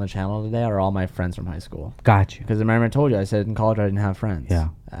friends on the channel today are all my friends from high school. Got you. Because remember I told you, I said in college I didn't have friends. Yeah.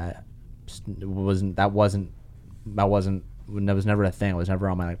 That was never a thing. It was never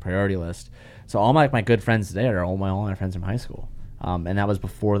on my priority list. So all my good friends today are all my friends from high school. And that was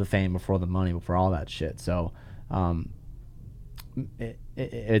before the fame, before the money, before all that shit. So,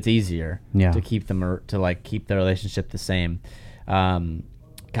 it's easier to keep them keep the relationship the same. Calvin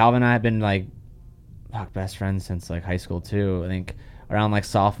and I have been best friends since high school too. I think around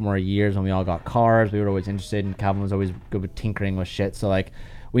sophomore years when we all got cars, we were always interested, and Calvin was always good with tinkering with shit. So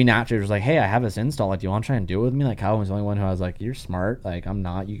we naturally was hey, I have this install. Do you want to try and do it with me? Calvin was the only one who I was you're smart. I'm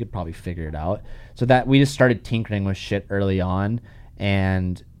not. You could probably figure it out. So that we just started tinkering with shit early on,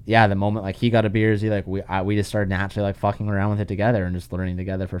 and yeah, the moment he got a Beersy, we just started naturally fucking around with it together and just learning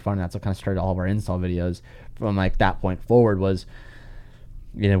together for fun. And that's what kind of started all of our install videos from that point forward. Was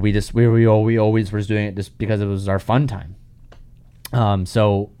we always was doing it just because it was our fun time.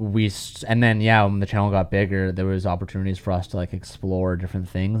 So and then when the channel got bigger, there was opportunities for us to explore different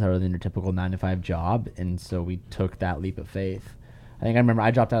things other than your typical 9-to-5 job, and so we took that leap of faith. I think I remember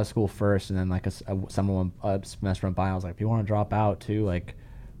I dropped out of school first, and then a semester went by. I was like, if you want to drop out too,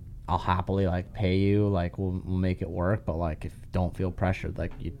 I'll happily pay you, we'll make it work, but if you don't feel pressured,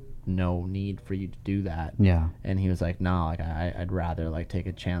 no need for you to do that. Yeah. And he was like, no, I'd rather take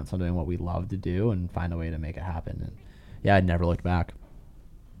a chance on doing what we love to do and find a way to make it happen. And yeah, I never looked back.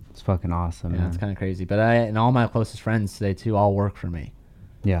 It's fucking awesome. Yeah, it's kind of crazy. But and all my closest friends today too all work for me.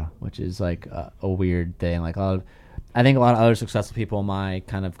 Yeah. Which is a weird thing. I think a lot of other successful people in my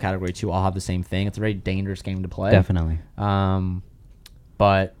kind of category too all have the same thing. It's a very dangerous game to play. Definitely.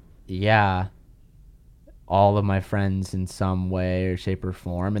 But yeah, all of my friends in some way or shape or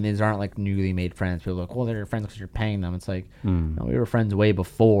form, and these aren't newly made friends. People are well, they're your friends because you're paying them. It's no, we were friends way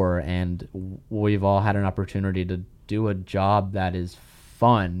before, and we've all had an opportunity to do a job that is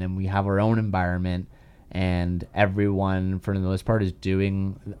fun, and we have our own environment, and everyone for the most part is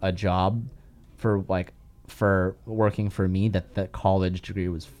doing a job for working for me that the college degree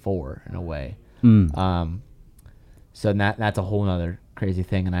was for, in a way. So that's a whole nother crazy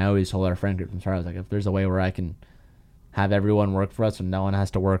thing. And I always told our friend group from start, I was if there's a way where I can have everyone work for us and no one has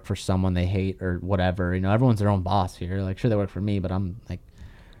to work for someone they hate or whatever, everyone's their own boss here. Sure, they work for me, but I'm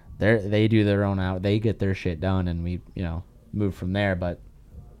they do their own out, they get their shit done, and we move from there. But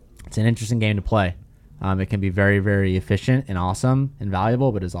it's an interesting game to play. It can be very, very efficient and awesome and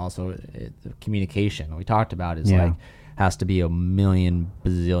valuable, but it's also communication we talked about is like has to be a million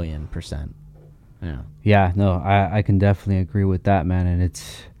bazillion percent. Yeah, no, I can definitely agree with that, man. And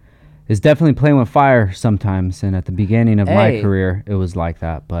it's definitely playing with fire sometimes. And at the beginning of my career, it was like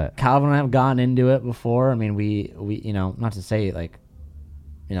that. But Calvin and I have gotten into it before. I mean, we not to say like,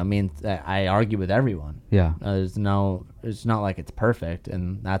 I argue with everyone. Yeah. It's not like it's perfect.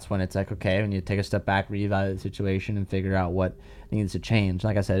 And that's when it's like, okay, when you take a step back, reevaluate the situation and figure out what needs to change.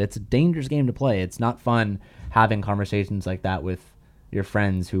 Like I said, it's a dangerous game to play. It's not fun having conversations like that with your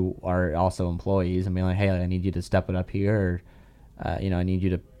friends who are also employees and being like, hey, I need you to step it up here. Or, I need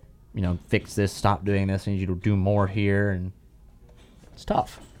you to, fix this, stop doing this. I need you to do more here. And it's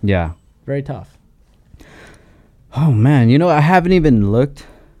tough. Yeah. Very tough. Oh, man. I haven't even looked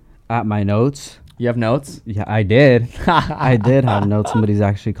at my notes. You have notes? Yeah, I did. I did have notes. Somebody's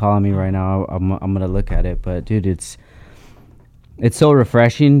actually calling me right now. I'm going to look at it. But, dude, it's so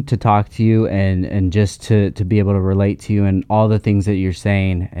refreshing to talk to you and just to be able to relate to you and all the things that you're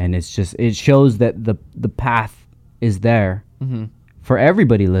saying. And it shows that the path is there for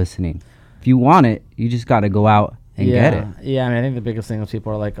everybody listening. If you want it, you just got to go out and get it. Yeah, I mean, I think the biggest thing is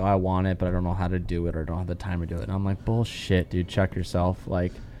people are like, oh, I want it, but I don't know how to do it or don't have the time to do it. And I'm like, bullshit, dude. Check yourself.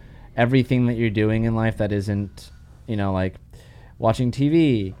 Like, everything that you're doing in life that isn't, like watching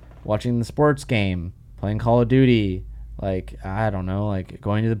TV, watching the sports game, playing Call of Duty, like, I don't know, like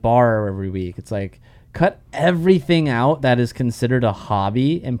going to the bar every week. It's like, cut everything out that is considered a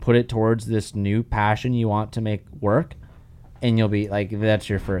hobby and put it towards this new passion you want to make work. And you'll be like, that's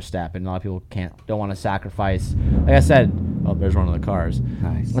your first step. And a lot of people don't want to sacrifice. Like I said, oh, there's one of the cars.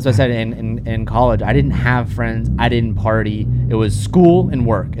 Nice. That's what I said in college. I didn't have friends. I didn't party. It was school and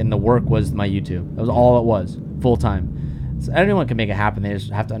work. And the work was my YouTube. That was all it was, full time. So anyone can make it happen. They just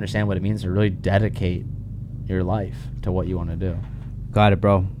have to understand what it means to really dedicate your life to what you want to do. Got it,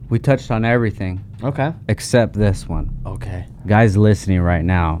 bro. We touched on everything. Okay. Except this one. Okay. Guys listening right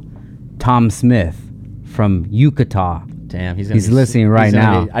now, Tom Smith from Yucatan. Damn, he's listening right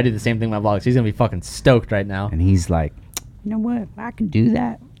now. I do the same thing in my vlogs. He's gonna be fucking stoked right now. And he's like, you know what? I can do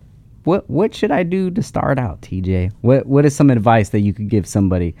that. What should I do to start out, TJ? What is some advice that you could give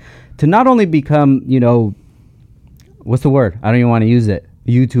somebody to not only become, what's the word? I don't even want to use it.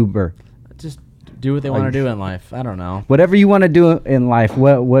 YouTuber. Just do what they want to do in life. I don't know. Whatever you want to do in life.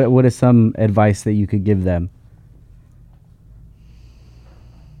 What is some advice that you could give them?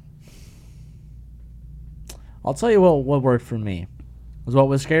 I'll tell you what worked for me. What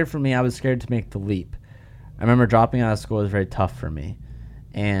was scared for me, I was scared to make the leap. I remember dropping out of school was very tough for me.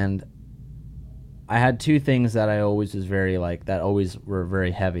 And I had two things that I always was very that always were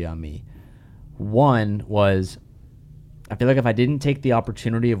very heavy on me. One was, I feel like if I didn't take the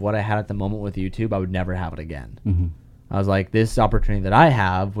opportunity of what I had at the moment with YouTube, I would never have it again. Mm-hmm. I was like, this opportunity that I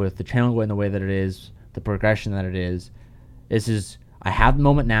have with the channel going the way that it is, the progression that it is, I have the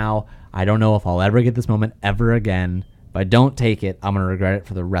moment now. I don't know if I'll ever get this moment ever again. If I don't take it, I'm going to regret it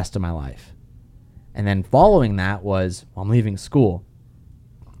for the rest of my life. And then following that was, I'm leaving school.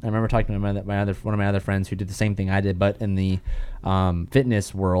 I remember talking to one of my other friends who did the same thing I did, but in the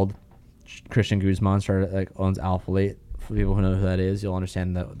fitness world. Christian Guzman owns Alpha Late. For people who know who that is, you'll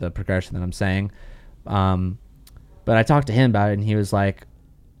understand the progression that I'm saying. But I talked to him about it, and he was like,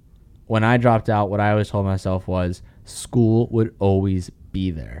 when I dropped out, what I always told myself was school would always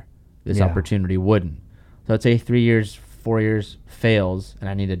be there. This opportunity wouldn't. So let's say 3 years, 4 years fails and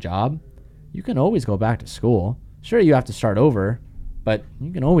I need a job. You can always go back to school. Sure, you have to start over, but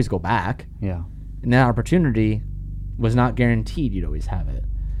you can always go back. Yeah. And that opportunity was not guaranteed you'd always have it.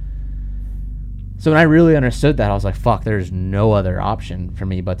 So when I really understood that, I was like, fuck, there's no other option for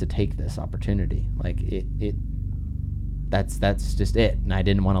me but to take this opportunity. Like that's just it. And I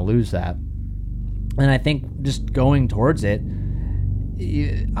didn't want to lose that. And I think just going towards it,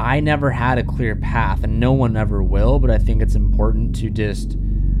 I never had a clear path, and no one ever will, but I think it's important to just,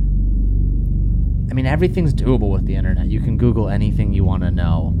 everything's doable with the internet. You can Google anything you want to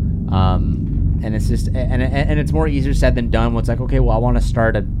know. And it's just, and it's more easier said than done. It's like, okay, well, I want to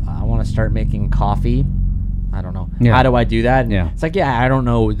start making coffee. I don't know. Yeah. How do I do that? Yeah. It's like, I don't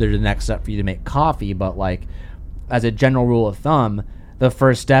know. There's the next step for you to make coffee, but like, as a general rule of thumb, the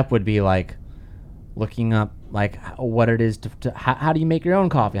first step would be like looking up like what it is to how do you make your own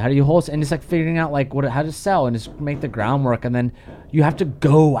coffee, how do you wholesale, and just like figuring out like how to sell and just make the groundwork. And then you have to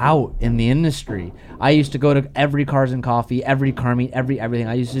go out in the industry. I used to go to every Cars and Coffee, every car meet, everything.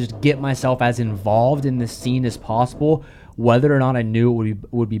 I used to just get myself as involved in the scene as possible, whether or not I knew it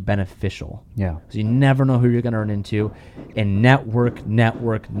would be beneficial. Yeah. So you never know who you're going to run into. And network.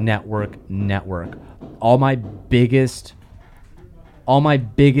 all my biggest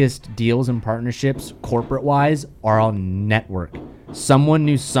deals and partnerships, corporate wise, are on network. Someone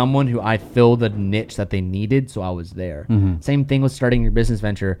knew someone who I filled a niche that they needed, so I was there. Same thing with starting your business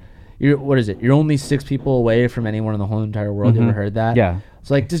venture. What is it? You're only 6 people away from anyone in the whole entire world. You ever heard that? Yeah.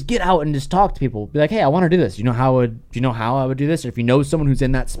 So like, just get out and just talk to people. Be like, hey, I want to do this. Do you know how I would do this? Or if you know someone who's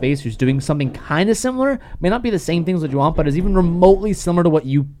in that space who's doing something kind of similar, may not be the same things that you want, but is even remotely similar to what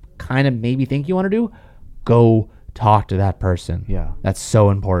you kind of maybe think you want to do, go talk to that person. Yeah. That's so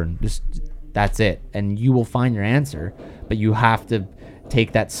important. Just that's it. And you will find your answer, but you have to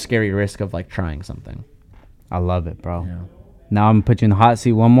take that scary risk of like trying something. I love it, bro. Yeah. Now I'm gonna put you in the hot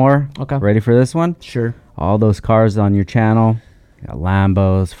seat one more. Okay. Ready for this one? Sure. All those cars on your channel. You got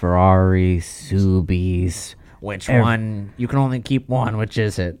Lambos, Ferraris, Subis. Which one? You can only keep one. Which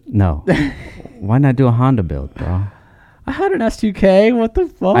is it? No. Why not do a Honda build, bro? I had an S2K. What the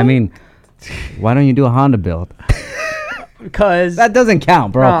fuck? I mean, why don't you do a Honda build? Because that doesn't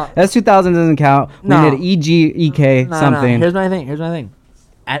count, bro. S2000 doesn't count. We need EG, EK, something. Here's my thing.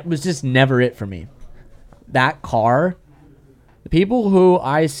 It was just never it for me. That car, the people who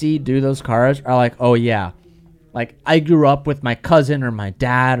I see do those cars are like, oh yeah, like I grew up with my cousin or my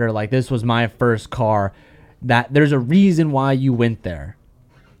dad, or like this was my first car. That there's a reason why you went there.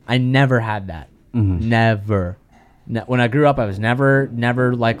 I never had that. Never. When I grew up, I was never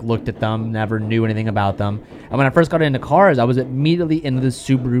like looked at them, never knew anything about them. And when I first got into cars, I was immediately into the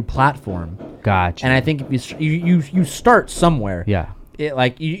Subaru platform. Gotcha. And I think if you start somewhere. Yeah. It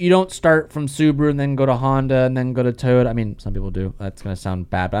like you don't start from Subaru and then go to Honda and then go to Toyota. I mean, some people do. That's gonna sound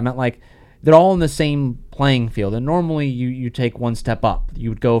bad, but I meant like they're all in the same playing field. And normally you take one step up. You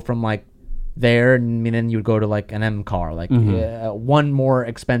would go from like there, and then you would go to like an M car, like one more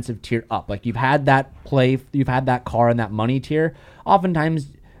expensive tier up. Like you've had that car in that money tier. Oftentimes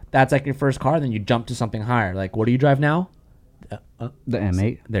that's like your first car, then you jump to something higher. Like, what do you drive now? The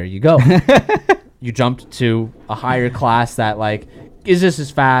M8. There you go. You jumped to a higher class that like is this as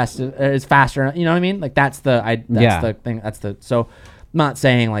fast, is faster. You know what I mean? Like that's the thing. So I'm not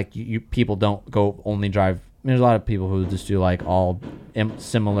saying like you people don't go only drive. There's a lot of people who just do like all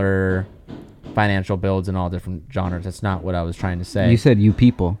similar financial builds in all different genres. That's not what I was trying to say. You said you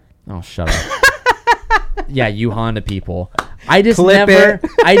people. Oh, shut up. Yeah, you Honda people. I just Clip never, it.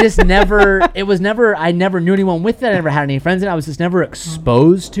 I never knew anyone with that. I never had any friends in it. I was just never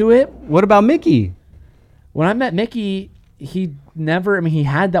exposed to it. What about Mickey? When I met Mickey, he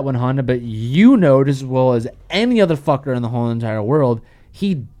had that one Honda, but you know just as well as any other fucker in the whole entire world,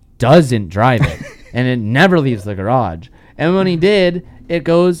 he doesn't drive it. And it never leaves the garage. And when he did, it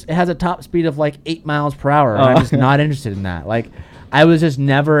has a top speed of like 8 miles per hour. And I'm just not interested in that. Like, I was just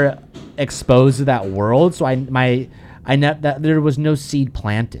never exposed to that world. So there was no seed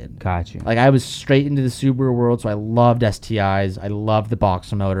planted. Gotcha. Like, I was straight into the Subaru world. So I loved STIs. I loved the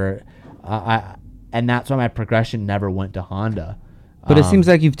boxer motor. And that's why my progression never went to Honda. But it seems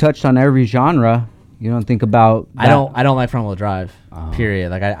like you've touched on every genre. You don't think about that? I don't like front wheel drive.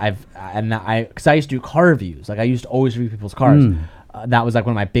 Period. Like because I used to do car reviews. Like I used to always review people's cars. That was like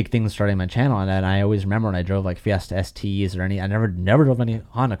one of my big things starting my channel. And I always remember when I drove like Fiesta STs or I never drove any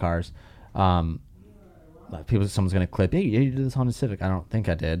Honda cars. Someone's gonna clip. Hey, you did this Honda Civic. I don't think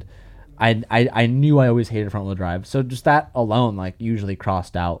I did. I knew I always hated front wheel drive. So just that alone, like usually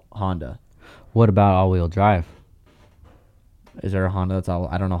crossed out Honda. What about all wheel drive? Is there a Honda that's all?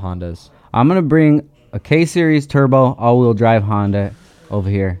 I don't know Hondas. I'm going to bring a K-Series turbo all-wheel drive Honda over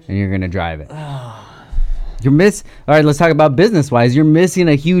here, and you're going to drive it. All right, let's talk about business-wise. You're missing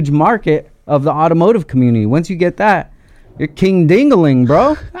a huge market of the automotive community. Once you get that, you're king dingling,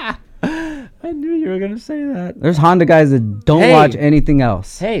 bro. I knew you were going to say that. There's Honda guys that don't watch anything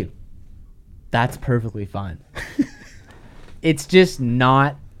else. Hey, that's perfectly fine. It's just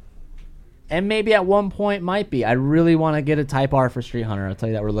not... And maybe at one point might be. I really want to get a Type R for Street Hunter. I'll tell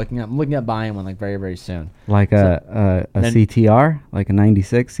you that I'm looking at buying one like very, very soon. Like a CTR, like a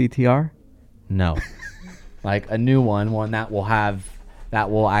 96 CTR? No. Like a new one that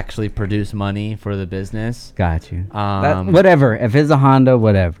will actually produce money for the business. Got you. Whatever. If it's a Honda,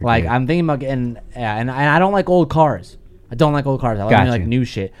 whatever. Like dude. I'm thinking about getting, and I don't like old cars. I don't like old cars. I like new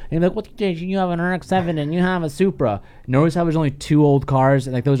shit. And you're like, what did you have an RX-7 and you have a Supra? Notice how there's only 2 old cars,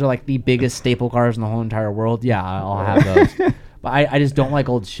 and like those are like the biggest staple cars in the whole entire world. Yeah, I'll have those. But I just don't like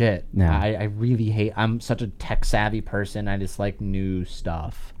old shit. No. I really hate. I'm such a tech savvy person. I just like new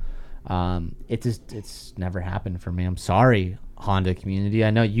stuff. It's never happened for me. I'm sorry, Honda community. I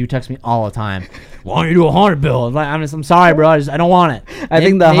know you text me all the time. Why don't you do a Honda build? I'm sorry, bro. I don't want it. I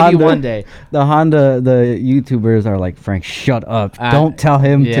think the Honda one day. The YouTubers are like, Frank, shut up. Don't tell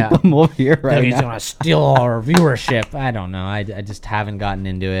him to come over here right now. He's gonna steal all our viewership. I don't know. I just haven't gotten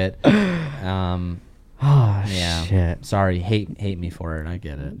into it. Shit. Sorry. Hate me for it. I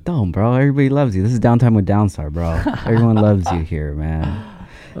get it. Don't, bro. Everybody loves you. This is Downtime with Downstar, bro. Everyone loves you here, man.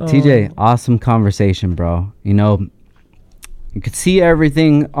 TJ, awesome conversation, bro. You know, you could see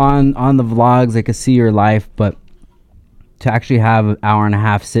everything on the vlogs. I could see your life, but to actually have an hour and a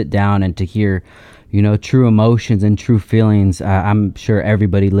half sit down and to hear, you know, true emotions and true feelings, I'm sure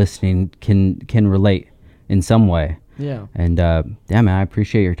everybody listening can relate in some way. Yeah. And man, I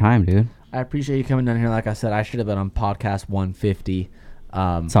appreciate your time, dude. I appreciate you coming down here. Like I said, I should have been on podcast 150.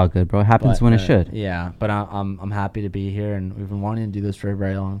 It's all good, bro. It happens when it should. Yeah, but I'm happy to be here, and we've been wanting to do this for a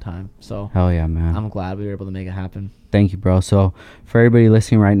very long time. So hell yeah, man. I'm glad we were able to make it happen. Thank you, bro. So for everybody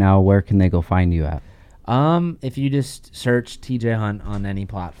listening right now, where can they go find you at? If you just search TJ Hunt on any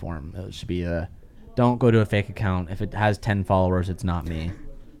platform, it should be don't go to a fake account. If it has 10 followers, it's not me.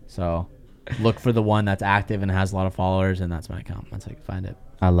 So look for the one that's active and has a lot of followers, and that's my account. That's how you can find it.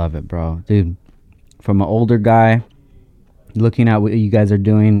 I love it, bro. Dude, from an older guy, looking at what you guys are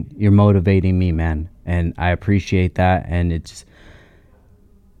doing, you're motivating me, man. And I appreciate that. And it's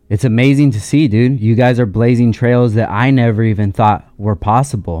amazing to see, dude. You guys are blazing trails that I never even thought were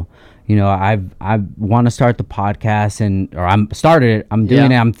possible. You know, I want to start the podcast I'm started it. I'm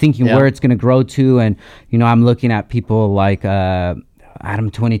doing it. I'm thinking where it's going to grow to. And, you know, I'm looking at people like Adam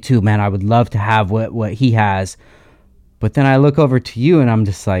 22, man. I would love to have what he has. But then I look over to you and I'm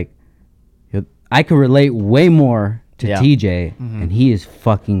just like, I could relate way more to TJ, and he is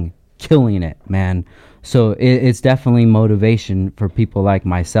fucking killing it, man. So it's definitely motivation for people like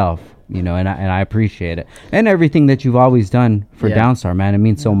myself, you know, and I appreciate it. And everything that you've always done for Downstar, man. It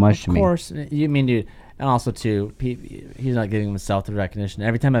means so much to me. Of course. You mean, dude. And also, too, he's not giving himself the recognition.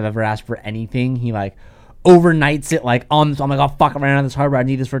 Every time I've ever asked for anything, he, like, overnights it, like, I'm like, oh, fuck, I'm running on this hardware. I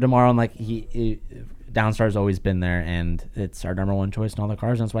need this for tomorrow. And, like, Downstar's always been there, and it's our number one choice in all the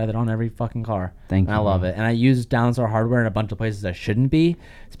cars. And that's why they're on every fucking car. Thank you. I love it. And I use Downstar hardware in a bunch of places I shouldn't be.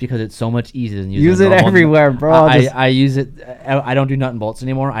 It's because it's so much easier than use it everywhere, bro. I use it. I don't do nut and bolts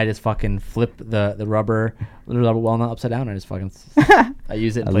anymore. I just fucking flip the rubber walnut upside down. I just fucking I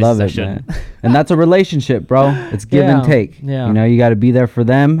use it in places I shouldn't. Man. And that's a relationship, bro. It's give and take. Yeah. You know, you got to be there for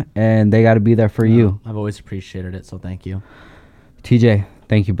them, and they got to be there for you. I've always appreciated it, so thank you. TJ,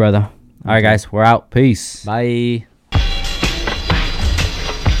 thank you, brother. All right, guys, we're out. Peace. Bye.